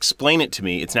called Explain It to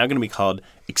Me. It's now going to be called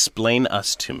Explain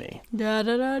Us to Me. Da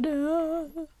da da da.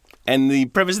 And the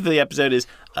premise of the episode is,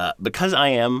 because I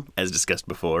am, as discussed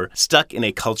before, stuck in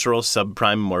a cultural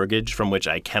subprime mortgage from which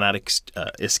I cannot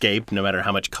escape no matter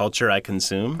how much culture I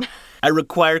consume, I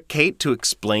require Kate to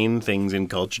explain things in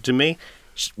culture to me.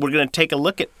 We're going to take a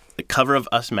look at the cover of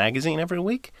Us magazine every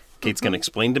week. Kate's going to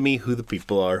explain to me who the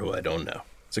people are who I don't know.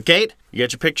 So, Kate, you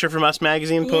got your picture from Us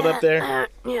magazine pulled up there?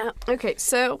 Yeah. Okay,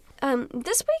 so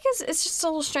this week is just a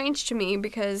little strange to me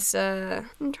because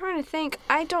I'm trying to think.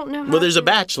 I don't know how Well, there's a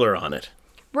Bachelor on it.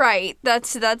 Right.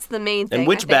 That's the main thing. And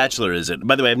which Bachelor is it?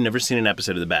 By the way, I've never seen an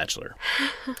episode of The Bachelor.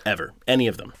 Ever. Any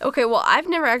of them. Okay, well, I've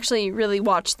never actually really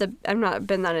watched I've not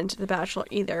been that into The Bachelor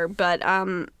either, but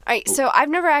so I've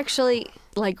never actually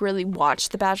really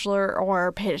watched The Bachelor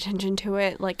or paid attention to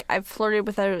it. I've flirted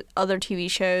with other TV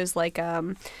shows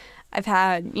I've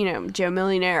had, Joe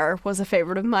Millionaire was a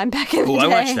favorite of mine back in the day. I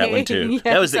watched that one too.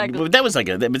 Yeah, that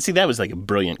was like a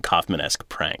brilliant Kaufman-esque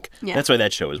prank. Yeah. That's why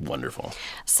that show is wonderful.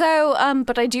 So,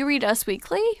 but I do read Us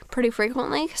Weekly pretty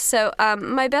frequently. So,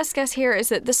 my best guess here is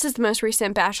that this is the most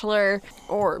recent Bachelor,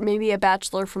 or maybe a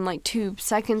Bachelor from 2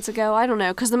 seconds ago. I don't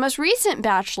know, because the most recent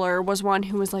Bachelor was one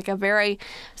who was a very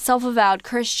self-avowed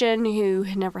Christian who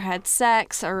had never had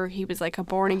sex, or he was a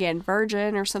born-again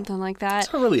virgin or something like that.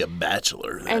 It's not really a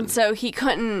Bachelor then. And so he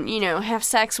couldn't, have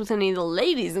sex with any of the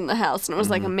ladies in the house, and it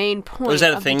was a main point. Was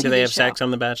that a of thing? the Do they TV have show. sex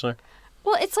on The Bachelor?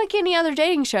 Well, it's like any other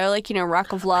dating show,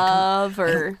 Rock of Love,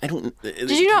 or... I don't... Did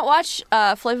you not watch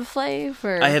Flava Flav?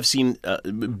 Or... I have seen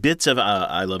bits of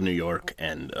I Love New York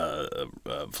and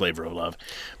Flavor of Love.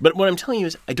 But what I'm telling you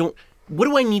is I don't... What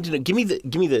do I need to know? Give me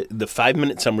the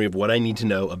 5-minute summary of what I need to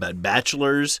know about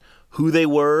Bachelors, who they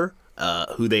were,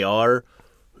 who they are,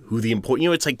 who the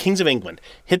important... it's like Kings of England.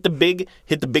 Hit the big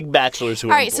Bachelors who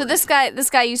are All right, important. so this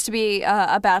guy used to be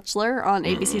a Bachelor on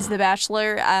ABC's The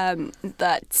Bachelor.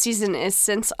 That season is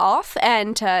since off,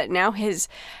 and now his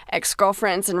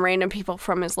ex-girlfriends and random people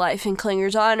from his life and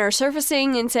clingers on are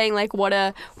surfacing and saying what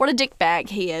a dick bag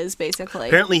he is, basically.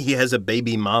 Apparently he has a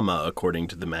baby mama, according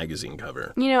to the magazine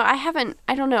cover.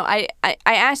 I don't know. I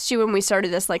asked you when we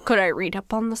started this, could I read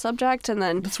up on the subject, and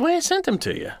then... That's why I sent them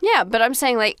to you. Yeah, but I'm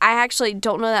saying, I actually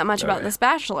don't know that much about this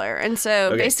Bachelor, and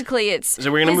so basically it's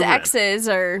so we're gonna his move exes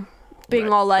are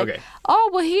being all oh,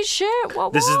 well, he's shit.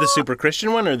 What? This is the super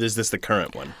Christian one, or is this the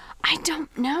current one? I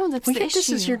don't know. That's the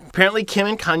issue. Apparently Kim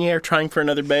and Kanye are trying for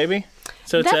another baby.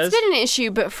 So it says. That's been an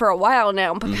issue, but for a while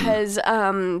now, because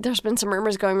there's been some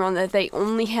rumors going on that they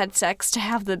only had sex to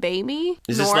have the baby.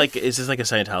 Is this like a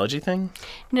Scientology thing?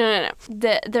 No.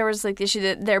 There was the issue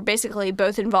that they're basically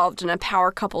both involved in a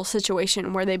power couple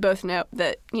situation where they both know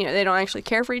that they don't actually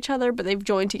care for each other, but they've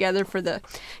joined together for the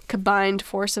combined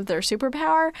force of their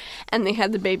superpower, and they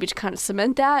had the baby to kind of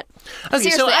cement that. Okay,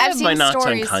 seriously, so I I've have my seen knocks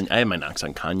stories. on Kanye. I have my knocks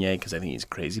on Kanye because I think he's a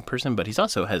crazy person, but he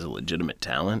also has a legitimate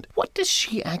talent. What does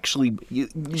she actually?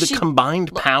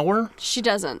 Combined power? She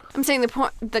doesn't. I'm saying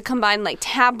the combined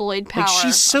tabloid power.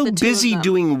 She's so busy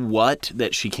doing what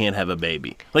that she can't have a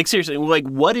baby? Seriously,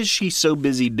 what is she so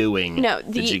busy doing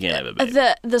that she can't have a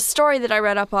baby? The story that I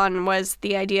read up on was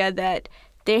the idea that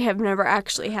they have never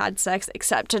actually had sex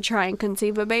except to try and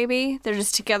conceive a baby. They're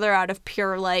just together out of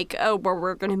pure, like, oh, well,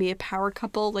 we're going to be a power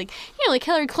couple. Like, like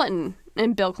Hillary Clinton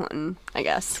and Bill Clinton, I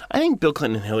guess. I think Bill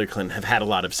Clinton and Hillary Clinton have had a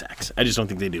lot of sex. I just don't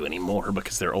think they do anymore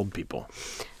because they're old people.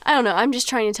 I don't know. I'm just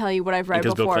trying to tell you what I've read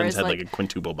because before. Bill Clinton's had like a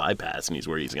quintuple bypass and he's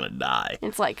worried he's going to die.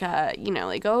 It's like,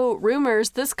 oh,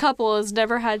 rumors, this couple has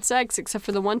never had sex except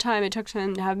for the one time it took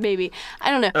them to have a baby.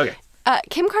 I don't know. Okay.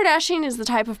 Kim Kardashian is the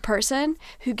type of person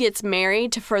who gets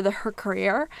married to further her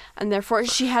career, and therefore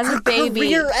she has a baby.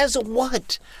 Career as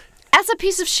what? As a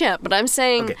piece of shit, but I'm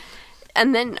saying... Okay.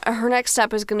 And then her next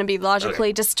step is going to be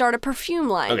logically to start a perfume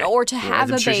line or to have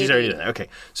a baby. She's already done that. Okay.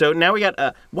 So now we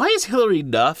got... why is Hilary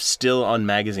Duff still on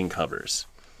magazine covers?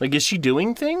 Like, is she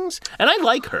doing things? And I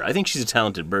like her. I think she's a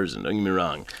talented person. Don't get me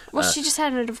wrong. Well, she just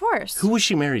had a divorce. Who was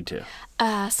she married to?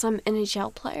 Some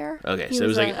NHL player. Okay, he so it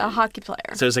was like a hockey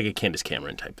player. So it was like a Candace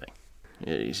Cameron type thing.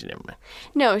 Yeah, never mind.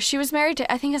 No, she was married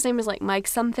to, I think his name was like Mike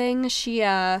something. She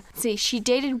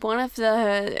dated one of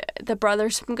the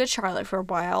brothers from Good Charlotte for a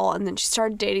while, and then she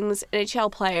started dating this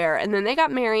NHL player, and then they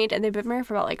got married, and they've been married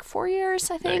for about like 4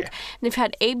 years, I think. Okay. And they've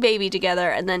had a baby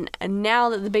together, and now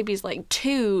that the baby's like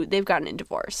 2, they've gotten a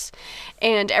divorce.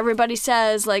 And everybody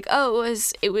says like, oh,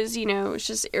 it was it's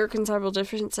just irreconcilable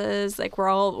differences. Like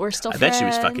we're still friends. I bet she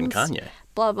was fucking Kanye.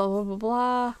 Blah blah blah blah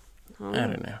blah. I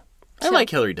don't know. I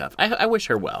like Hilary Duff. I wish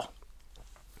her well.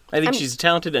 I think she's a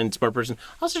talented and smart person.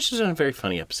 Also, she's on a very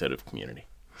funny episode of Community.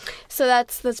 So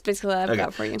that's basically what I've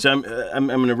got for you. So I'm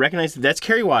going to recognize that's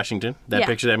Kerry Washington. That Yeah.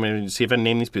 picture. I'm going to see if I can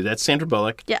name these people. That's Sandra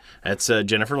Bullock. Yeah. That's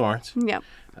Jennifer Lawrence. Yeah.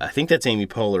 I think that's Amy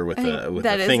Poehler with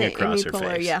a thing across her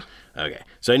face. Yeah. Okay.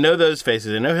 So I know those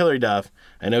faces. I know Hilary Duff.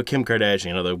 I know Kim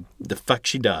Kardashian, although the fuck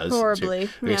she does. Horribly.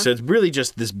 Okay, Yeah. so it's really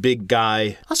just this big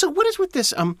guy. Also, what is with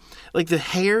this, like the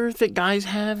hair that guys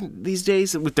have these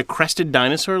days with the crested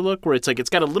dinosaur look where it's like it's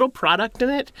got a little product in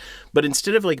it, but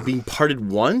instead of like being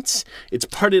parted once, it's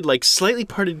parted like slightly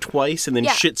parted twice and then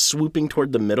shit swooping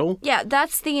toward the middle. Yeah,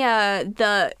 that's the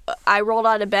I rolled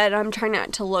out of bed. I'm trying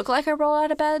not to look like I rolled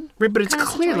out of bed. Right, but it's kind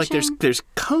of clear like situation. there's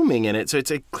combing in it, so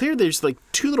it's like clear there's like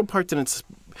two little parts and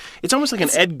it's almost like an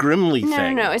Ed Grimley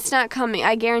thing. No, it's not coming.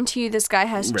 I guarantee you this guy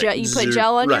has Right. gel. You put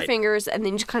gel on your Right. fingers and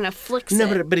then you just kind of flicks No,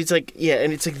 it. but it's like, yeah,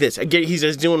 and it's like this. I get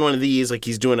he's doing one of these, like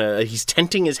he's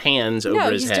tenting his hands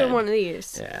over his head. No, he's doing one of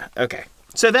these. Yeah, okay.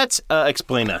 So that's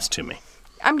Explain Us to me.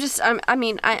 I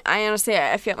honestly,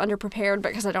 I feel underprepared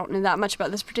because I don't know that much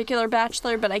about this particular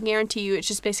bachelor, but I guarantee you it's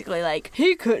just basically like,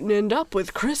 he couldn't end up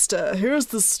with Krista. Here's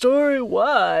the story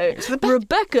why.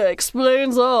 Rebecca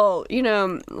explains all.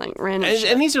 Like random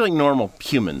shit. And these are like normal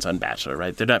humans on Bachelor,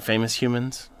 right? They're not famous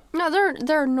humans. No,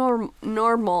 they're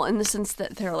normal in the sense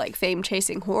that they're like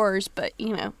fame-chasing whores, but,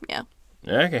 yeah.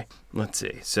 Okay, let's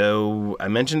see. So I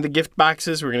mentioned the gift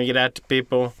boxes. We're going to get out to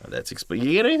people. That's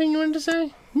You got anything you wanted to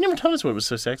say? You never told us what was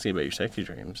so sexy about your sexy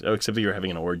dreams. Oh, except that you were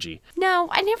having an orgy. No,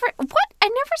 I never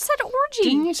said orgy.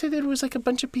 Didn't you say there was like a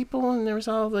bunch of people and there was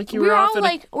all like we were all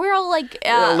like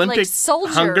Olympic like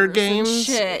soldiers Hunger and Games?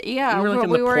 shit. Yeah, You were like in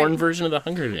the porn version of the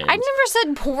Hunger Games. I never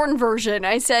said porn version.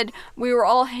 I said we were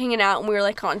all hanging out and we were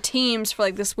like on teams for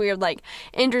like this weird like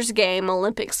Ender's Game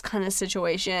Olympics kind of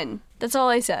situation. That's all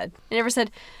I said. I never said,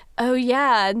 oh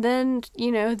yeah, and then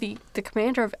the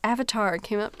commander of Avatar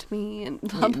came up to me and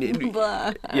blah blah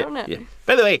blah. I don't know. Yeah.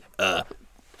 By the way,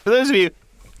 for those of you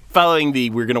following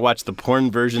we're going to watch the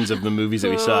porn versions of the movies that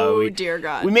we saw. Oh, dear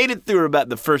God. We made it through about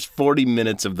the first 40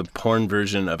 minutes of the porn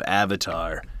version of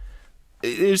Avatar.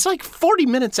 It's like 40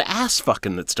 minutes of ass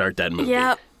fucking that start that movie.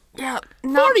 Yeah.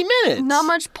 40 minutes. Not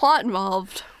much plot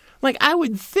involved. Like, I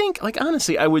would think, like,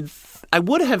 honestly, I would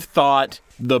have thought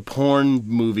the porn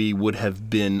movie would have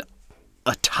been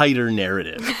a tighter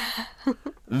narrative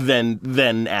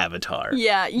than Avatar.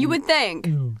 Yeah, you would think.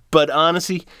 But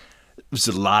honestly, it was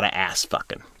a lot of ass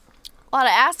fucking. A lot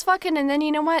of ass fucking, and then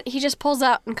you know what? He just pulls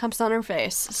out and comes on her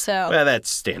face. So Well, that's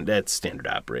standard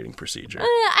operating procedure.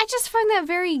 I just find that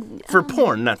very For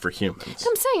porn, not for humans.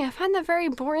 I'm saying I find that very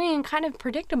boring and kind of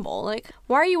predictable. Like,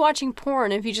 why are you watching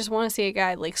porn if you just want to see a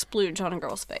guy like splooge on a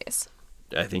girl's face?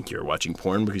 I think you're watching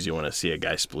porn because you want to see a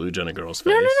guy splooge on a girl's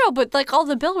face. No, but like all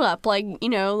the build up, like,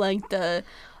 like the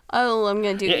I'm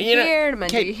gonna do here, I'm gonna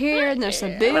do here, and there's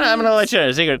some boobs. I'm gonna let you know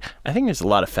a secret. I think there's a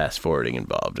lot of fast forwarding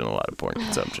involved in a lot of porn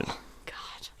consumption.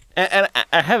 And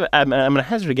I'm gonna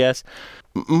hazard a guess.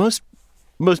 Most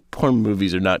porn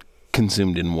movies are not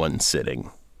consumed in one sitting.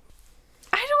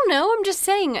 I don't know. I'm just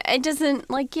saying, it doesn't,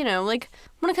 like, you know, like,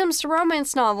 when it comes to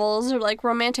romance novels or, like,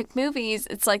 romantic movies,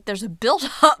 it's like there's a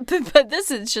build-up, but this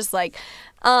is just like,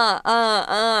 splooge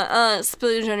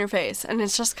on your face. And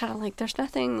it's just kind of like, there's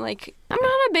nothing, like, I'm not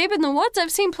a babe in the woods.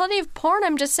 I've seen plenty of porn.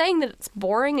 I'm just saying that it's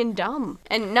boring and dumb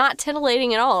and not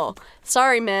titillating at all.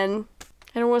 Sorry, men.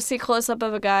 I don't want to see a close-up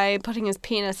of a guy putting his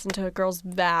penis into a girl's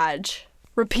vag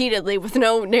repeatedly with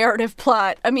no narrative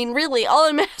plot. I mean, really, all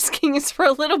I'm asking is for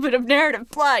a little bit of narrative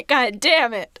plot. God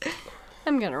damn it.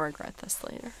 I'm going to regret this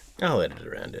later. I'll edit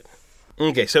around it.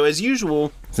 Okay, so as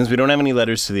usual, since we don't have any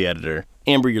letters to the editor,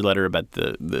 Amber, your letter about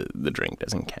the drink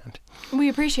doesn't count. We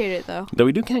appreciate it, though. Though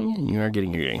we do count, yeah, you are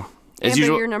getting your rating. As Amber,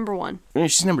 usual, you're number one.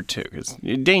 She's number two, because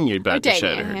Dane, you're about to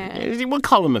shout her. Yeah. We'll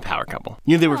call them a power couple.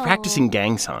 You know, they were practicing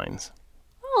gang signs.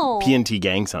 Oh. PNT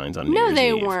gang signs on New Year's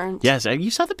they Eve. weren't. Yes,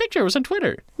 you saw the picture. It was on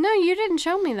Twitter. No, you didn't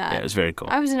show me that. Yeah, it was very cool.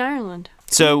 I was in Ireland.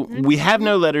 So we have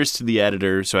no letters to the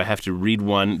editor, so I have to read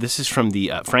one. This is from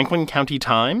the Franklin County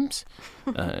Times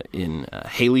in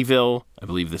Haleyville. I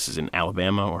believe this is in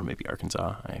Alabama or maybe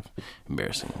Arkansas. I've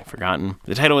embarrassingly forgotten.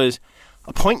 The title is,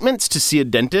 "Appointments to see a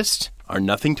dentist are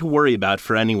nothing to worry about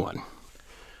for anyone.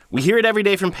 We hear it every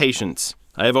day from patients.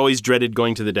 I have always dreaded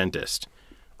going to the dentist.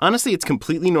 Honestly, it's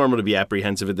completely normal to be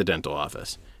apprehensive at the dental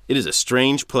office. It is a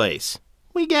strange place.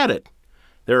 We get it.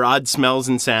 There are odd smells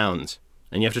and sounds,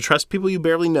 and you have to trust people you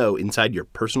barely know inside your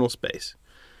personal space.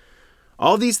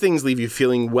 All these things leave you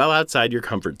feeling well outside your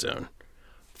comfort zone.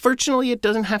 Fortunately, it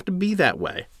doesn't have to be that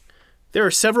way. There are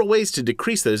several ways to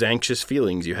decrease those anxious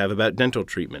feelings you have about dental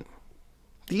treatment.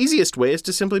 The easiest way is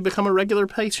to simply become a regular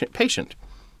patient.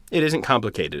 It isn't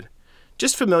complicated.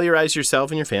 Just familiarize yourself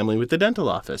and your family with the dental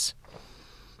office.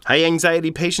 High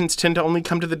anxiety patients tend to only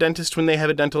come to the dentist when they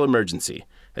have a dental emergency.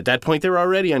 At that point, they're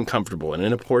already uncomfortable and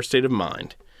in a poor state of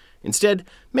mind. Instead,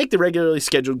 make the regularly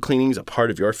scheduled cleanings a part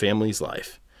of your family's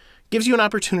life. Gives you an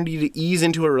opportunity to ease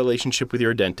into a relationship with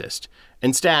your dentist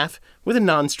and staff with a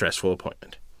non-stressful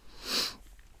appointment.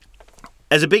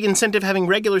 As a big incentive, having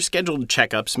regular scheduled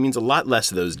checkups means a lot less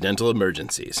of those dental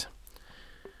emergencies.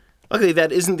 Luckily,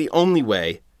 that isn't the only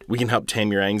way we can help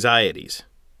tame your anxieties.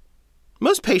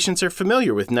 Most patients are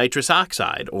familiar with nitrous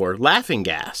oxide, or laughing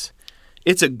gas.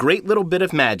 It's a great little bit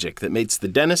of magic that makes the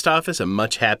dentist office a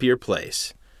much happier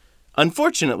place.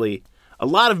 Unfortunately, a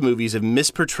lot of movies have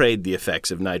misportrayed the effects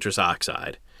of nitrous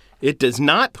oxide. It does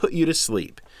not put you to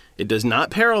sleep. It does not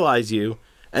paralyze you,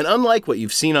 and unlike what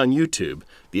you've seen on YouTube,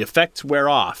 the effects wear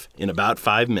off in about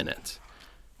 5 minutes.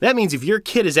 That means if your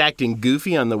kid is acting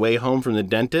goofy on the way home from the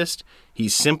dentist,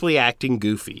 he's simply acting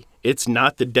goofy. It's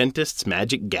not the dentist's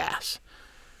magic gas.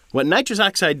 What nitrous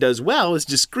oxide does well is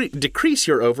decrease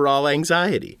your overall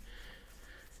anxiety.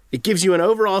 It gives you an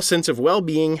overall sense of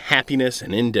well-being, happiness,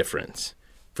 and indifference.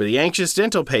 For the anxious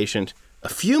dental patient, a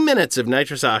few minutes of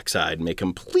nitrous oxide may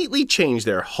completely change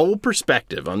their whole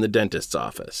perspective on the dentist's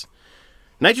office.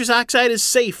 Nitrous oxide is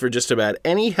safe for just about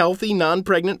any healthy,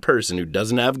 non-pregnant person who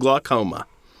doesn't have glaucoma.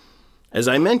 As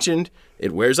I mentioned,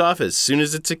 it wears off as soon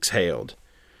as it's exhaled.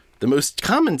 The most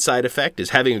common side effect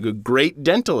is having a great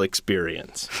dental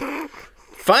experience.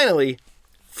 Finally,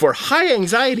 for high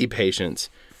anxiety patients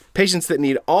that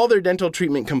need all their dental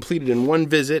treatment completed in one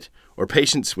visit, or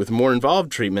patients with more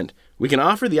involved treatment, we can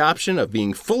offer the option of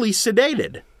being fully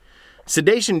sedated.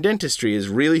 Sedation dentistry is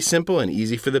really simple and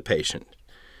easy for the patient.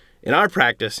 In our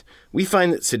practice, we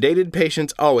find that sedated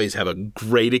patients always have a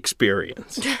great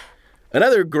experience.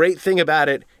 Another great thing about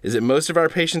it is that most of our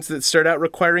patients that start out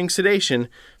requiring sedation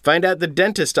find out the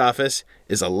dentist office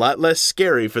is a lot less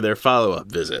scary for their follow-up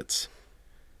visits.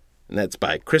 And that's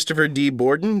by Christopher D.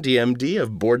 Borden, DMD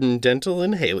of Borden Dental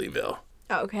in Haleyville.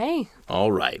 Okay.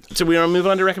 All right. So we want to move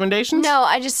on to recommendations? No,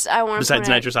 I want to Besides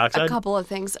nitrous oxide? a couple of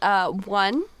things.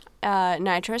 One,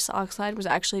 nitrous oxide was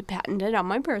actually patented on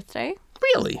my birthday.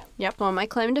 Really? Yep, one of my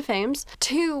claim to fames.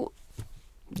 Two,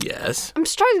 Yes. I'm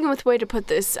struggling with the way to put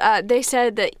this. They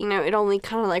said that, it only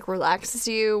kind of like relaxes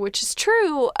you, which is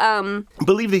true. I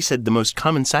believe they said the most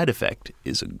common side effect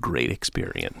is a great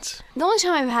experience. The only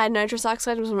time I've had nitrous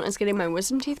oxide was when I was getting my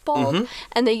wisdom teeth pulled,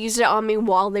 and they used it on me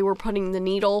while they were putting the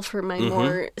needle for my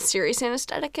more serious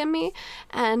anesthetic in me.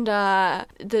 And the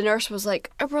nurse was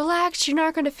like, relax, you're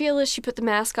not going to feel this. She put the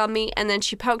mask on me, and then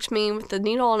she poked me with the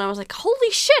needle, and I was like,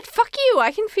 holy shit, fuck you,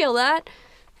 I can feel that.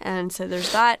 And so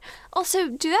there's that. Also,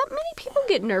 do that many people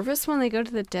get nervous when they go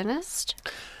to the dentist?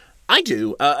 I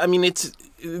do.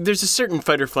 There's a certain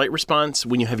fight or flight response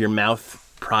when you have your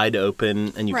mouth pried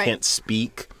open and you can't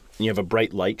speak and you have a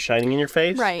bright light shining in your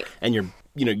face. Right. And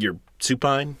you're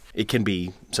supine. It can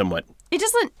be somewhat It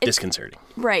doesn't... disconcerting.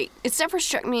 Right. It's never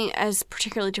struck me as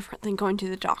particularly different than going to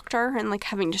the doctor and, like,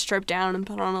 having to strip down and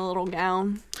put on a little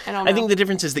gown. I think the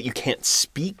difference is that you can't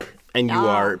speak and you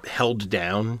are held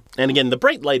down. And again, the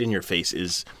bright light in your face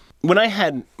is... When I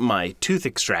had my tooth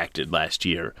extracted last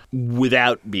year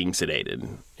without being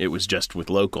sedated, it was just with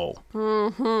local.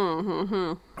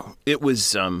 It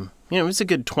was, it was a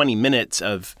good 20 minutes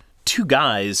of two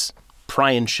guys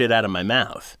prying shit out of my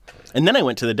mouth. And then I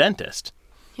went to the dentist.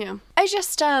 Yeah. I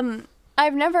just,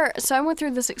 I've never, so I went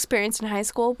through this experience in high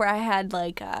school where I had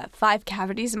like 5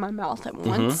 cavities in my mouth at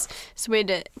once. So we had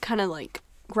to kind of like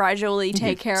gradually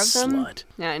take care of them. Slut.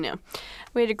 Yeah, I know.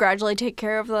 We had to gradually take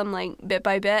care of them like bit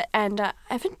by bit. And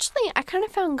eventually I kind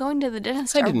of found going to the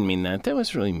dentist. I didn't mean that. That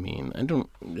was really mean. Don't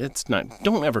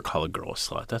ever call a girl a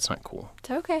slut. That's not cool.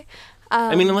 It's okay.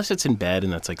 I mean, unless it's in bed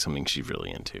and that's like something she's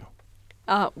really into.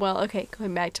 Well, okay,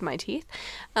 going back to my teeth.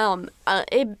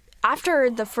 After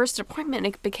the first appointment,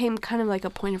 it became kind of like a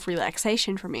point of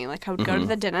relaxation for me. Like, I would go to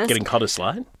the dentist. Getting called a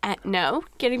slut? No,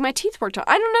 getting my teeth worked on.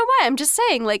 I don't know why. I'm just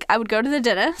saying, like, I would go to the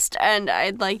dentist, and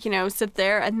I'd, like, sit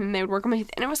there, and then they would work on my teeth.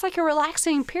 And it was, like, a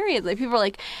relaxing period. Like, people were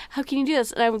like, how can you do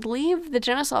this? And I would leave the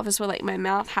dentist's office with, like, my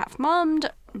mouth half numbed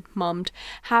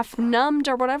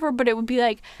or whatever, but it would be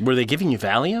like... Were they giving you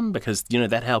Valium? Because,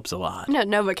 that helps a lot. No,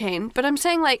 Novocaine. But I'm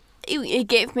saying, like, it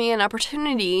gave me an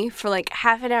opportunity for like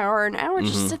half an hour,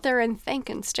 just sit there and think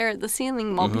and stare at the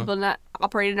ceiling while people not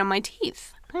operated on my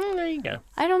teeth. There you go.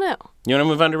 I don't know. You want to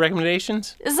move on to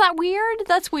recommendations? Is that weird?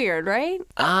 That's weird, right?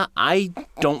 I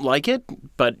don't like it,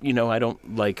 but, I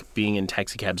don't like being in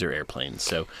taxicabs or airplanes.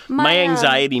 So my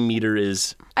anxiety meter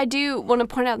is... I do want to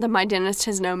point out that my dentist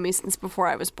has known me since before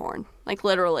I was born. Like,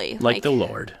 literally. Like the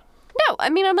Lord. No, I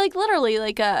mean, I'm like literally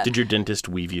like a... Did your dentist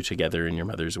weave you together in your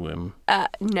mother's womb?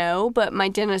 No, but my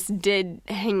dentist did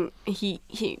hang...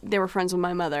 They were friends with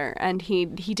my mother, and he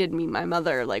did meet my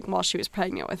mother, like, while she was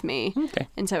pregnant with me. Okay.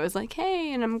 And so it was like,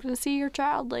 hey, and I'm going to see your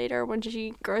child later when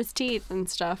she grows teeth and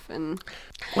stuff, and...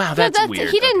 Wow, that's weird.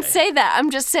 He didn't say that. I'm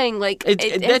just saying, like...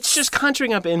 That's just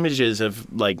conjuring up images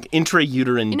of, like,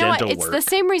 intrauterine dental work. It's the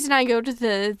same reason I go to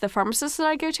the pharmacist that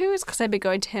I go to, is because I've been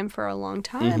going to him for a long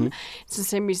time. It's the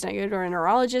same reason I go to a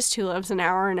neurologist who lives an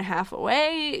hour and a half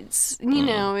away. It's,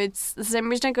 it's the same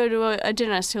reason I go to a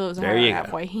dentist who lives an hour and a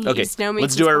half away. He's known me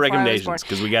let's do our before recommendations,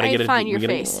 because we got to get it... Find your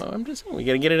face. Well, I'm just saying, we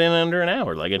got to get it in under an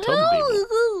hour, like I told the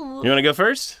people. You want to go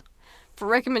first? For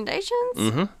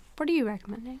recommendations? What are you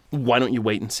recommending? Why don't you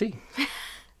wait and see?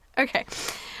 Okay.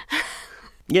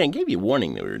 Yeah, I gave you a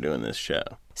warning that we were doing this show.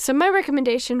 So my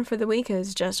recommendation for the week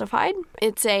is Justified.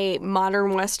 It's a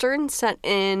modern Western set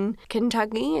in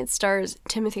Kentucky. It stars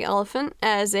Timothy Olyphant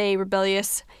as a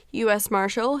rebellious U.S.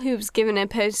 Marshal who's given a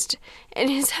post in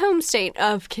his home state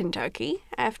of Kentucky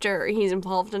after he's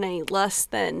involved in a less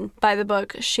than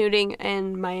by-the-book shooting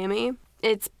in Miami.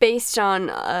 It's based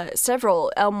on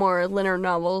several Elmore Leonard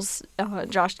novels.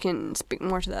 Josh can speak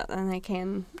more to that than I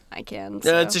can.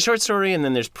 So. It's a short story, and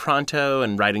then there's Pronto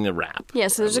and Writing the Rap. Yeah,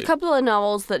 so there's a couple of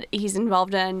novels that he's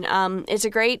involved in. It's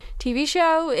a great TV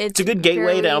show. It's a good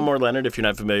gateway to Elmore Leonard if you're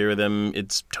not familiar with him.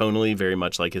 It's tonally very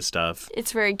much like his stuff.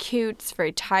 It's very cute. It's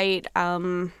very tight.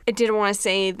 I did want to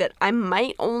say that I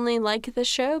might only like the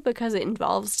show because it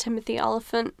involves Timothy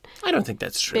Olyphant. I don't think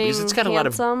that's true, because it's got a lot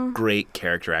of great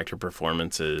character actor performances.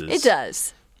 It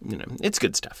does. It's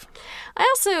good stuff.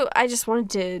 I just wanted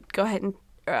to go ahead and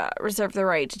reserve the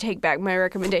right to take back my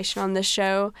recommendation on this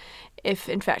show if,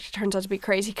 in fact, it turns out to be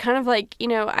crazy. Kind of like,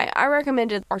 I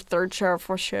recommended our third show or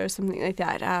fourth show, something like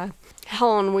that,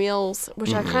 Hell on Wheels,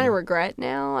 which I kind of regret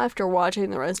now after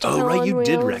watching the rest of Hell on Wheels. Oh, right,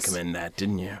 you did recommend that,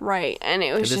 didn't you? Right, and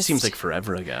it was just... It seems like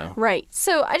forever ago. Right,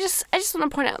 so I just want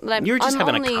to point out that You were just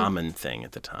having a common thing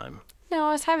at the time. No,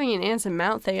 I was having an Ants and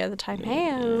Mount thing at the time.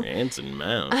 Ants and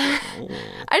Mount. Oh.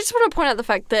 I just want to point out the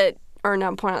fact that... Or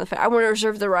not point out the fact, I want to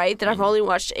reserve the right that I've only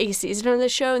watched a season of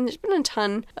this show, and there's been a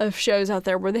ton of shows out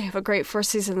there where they have a great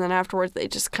first season, and then afterwards they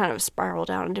just kind of spiral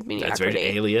down into mediocrity. That's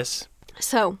very Alias.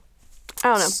 So, I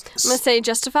don't know. I'm going to say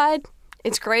Justified.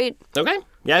 It's great. Okay.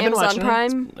 Yeah, I've been watching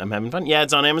Prime. I'm having fun. Yeah,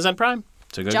 it's on Amazon Prime.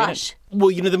 So go Josh. get it.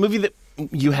 Well, the movie that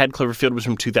you had, Cloverfield, was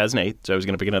from 2008, so I was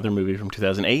going to pick another movie from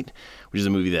 2008, which is a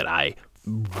movie that I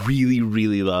really,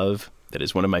 really love. That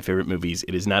is one of my favorite movies.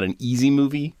 It is not an easy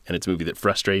movie, and it's a movie that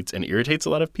frustrates and irritates a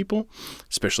lot of people,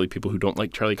 especially people who don't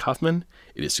like Charlie Kaufman.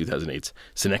 It is 2008's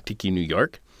Synecdoche, New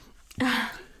York.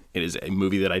 It is a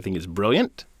movie that I think is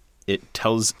brilliant. It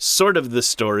tells sort of the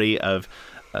story of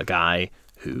a guy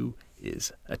who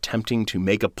is attempting to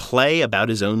make a play about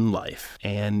his own life.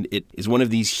 And it is one of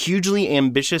these hugely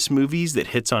ambitious movies that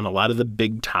hits on a lot of the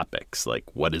big topics, like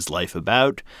what is life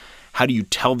about? How do you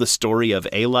tell the story of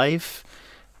a life?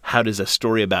 how does a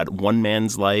story about one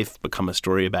man's life become a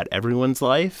story about everyone's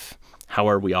life? How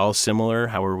are we all similar?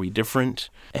 How are we different?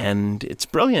 And it's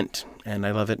brilliant, and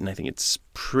I love it, and I think it's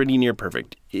pretty near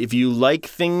perfect. If you like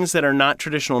things that are not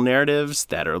traditional narratives,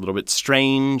 that are a little bit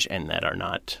strange, and that are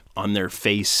not on their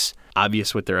face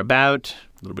obvious what they're about,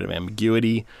 a little bit of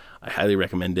ambiguity, I highly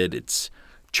recommend it. It's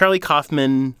Charlie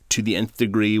Kaufman to the nth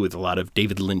degree with a lot of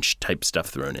David Lynch type stuff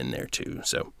thrown in there too.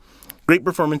 So great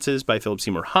performances by Philip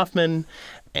Seymour Hoffman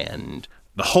and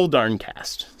the whole darn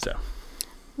cast. So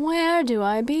where do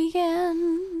I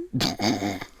begin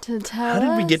to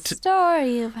tell a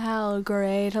story of how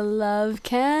great a love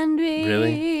can be?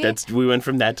 Really? We went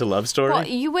from that to love story? Well,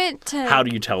 you went to... How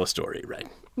do you tell a story, right?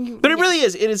 But it really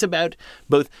is. It is about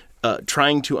both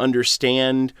trying to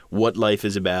understand what life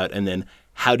is about, and then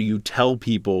how do you tell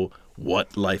people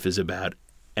what life is about,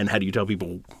 and how do you tell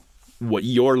people what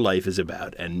your life is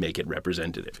about and make it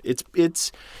representative. It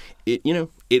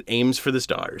aims for the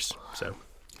stars. So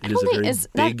it is a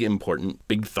very big, important,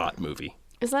 big thought movie.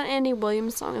 Is that Andy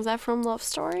Williams' song? Is that from Love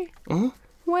Story? Mm-hmm.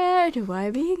 Where do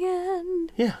I begin?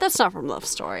 Yeah. That's not from Love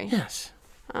Story. Yes.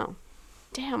 Oh.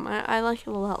 Damn, I like it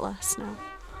a lot less now.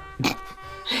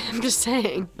 I'm just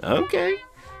saying. Okay.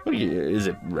 Is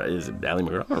it Ally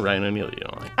McGraw or Ryan O'Neal you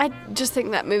don't like? I just think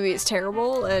that movie is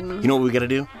terrible, and... You know what we gotta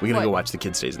do? We gotta go watch The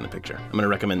Kid Stays in the Picture. I'm gonna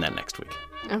recommend that next week.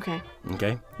 Okay.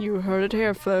 Okay? You heard it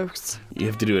here, folks. You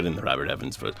have to do it in the Robert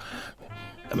Evans voice.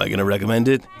 Am I gonna recommend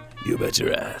it? You bet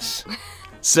your ass.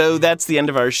 So that's the end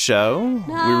of our show.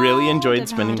 We really enjoyed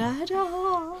spending...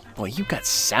 Boy, you got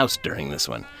soused during this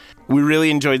one. We really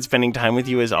enjoyed spending time with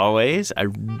you as always.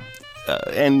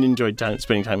 And enjoyed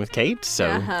spending time with Kate.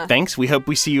 So thanks. We hope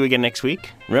we see you again next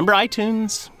week. Remember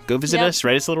iTunes. Go visit us.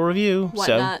 Write us a little review.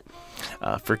 Whatnot.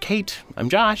 So for Kate, I'm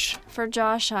Josh. For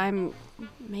Josh, I'm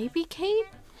maybe Kate?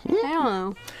 I don't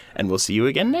know. And we'll see you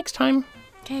again next time.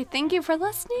 Okay, thank you for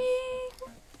listening.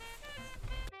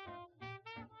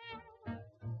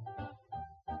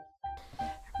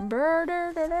 I'm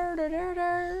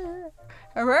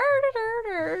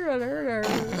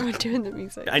doing the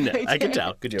music. I know. I can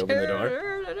tell. Could you open the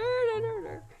door?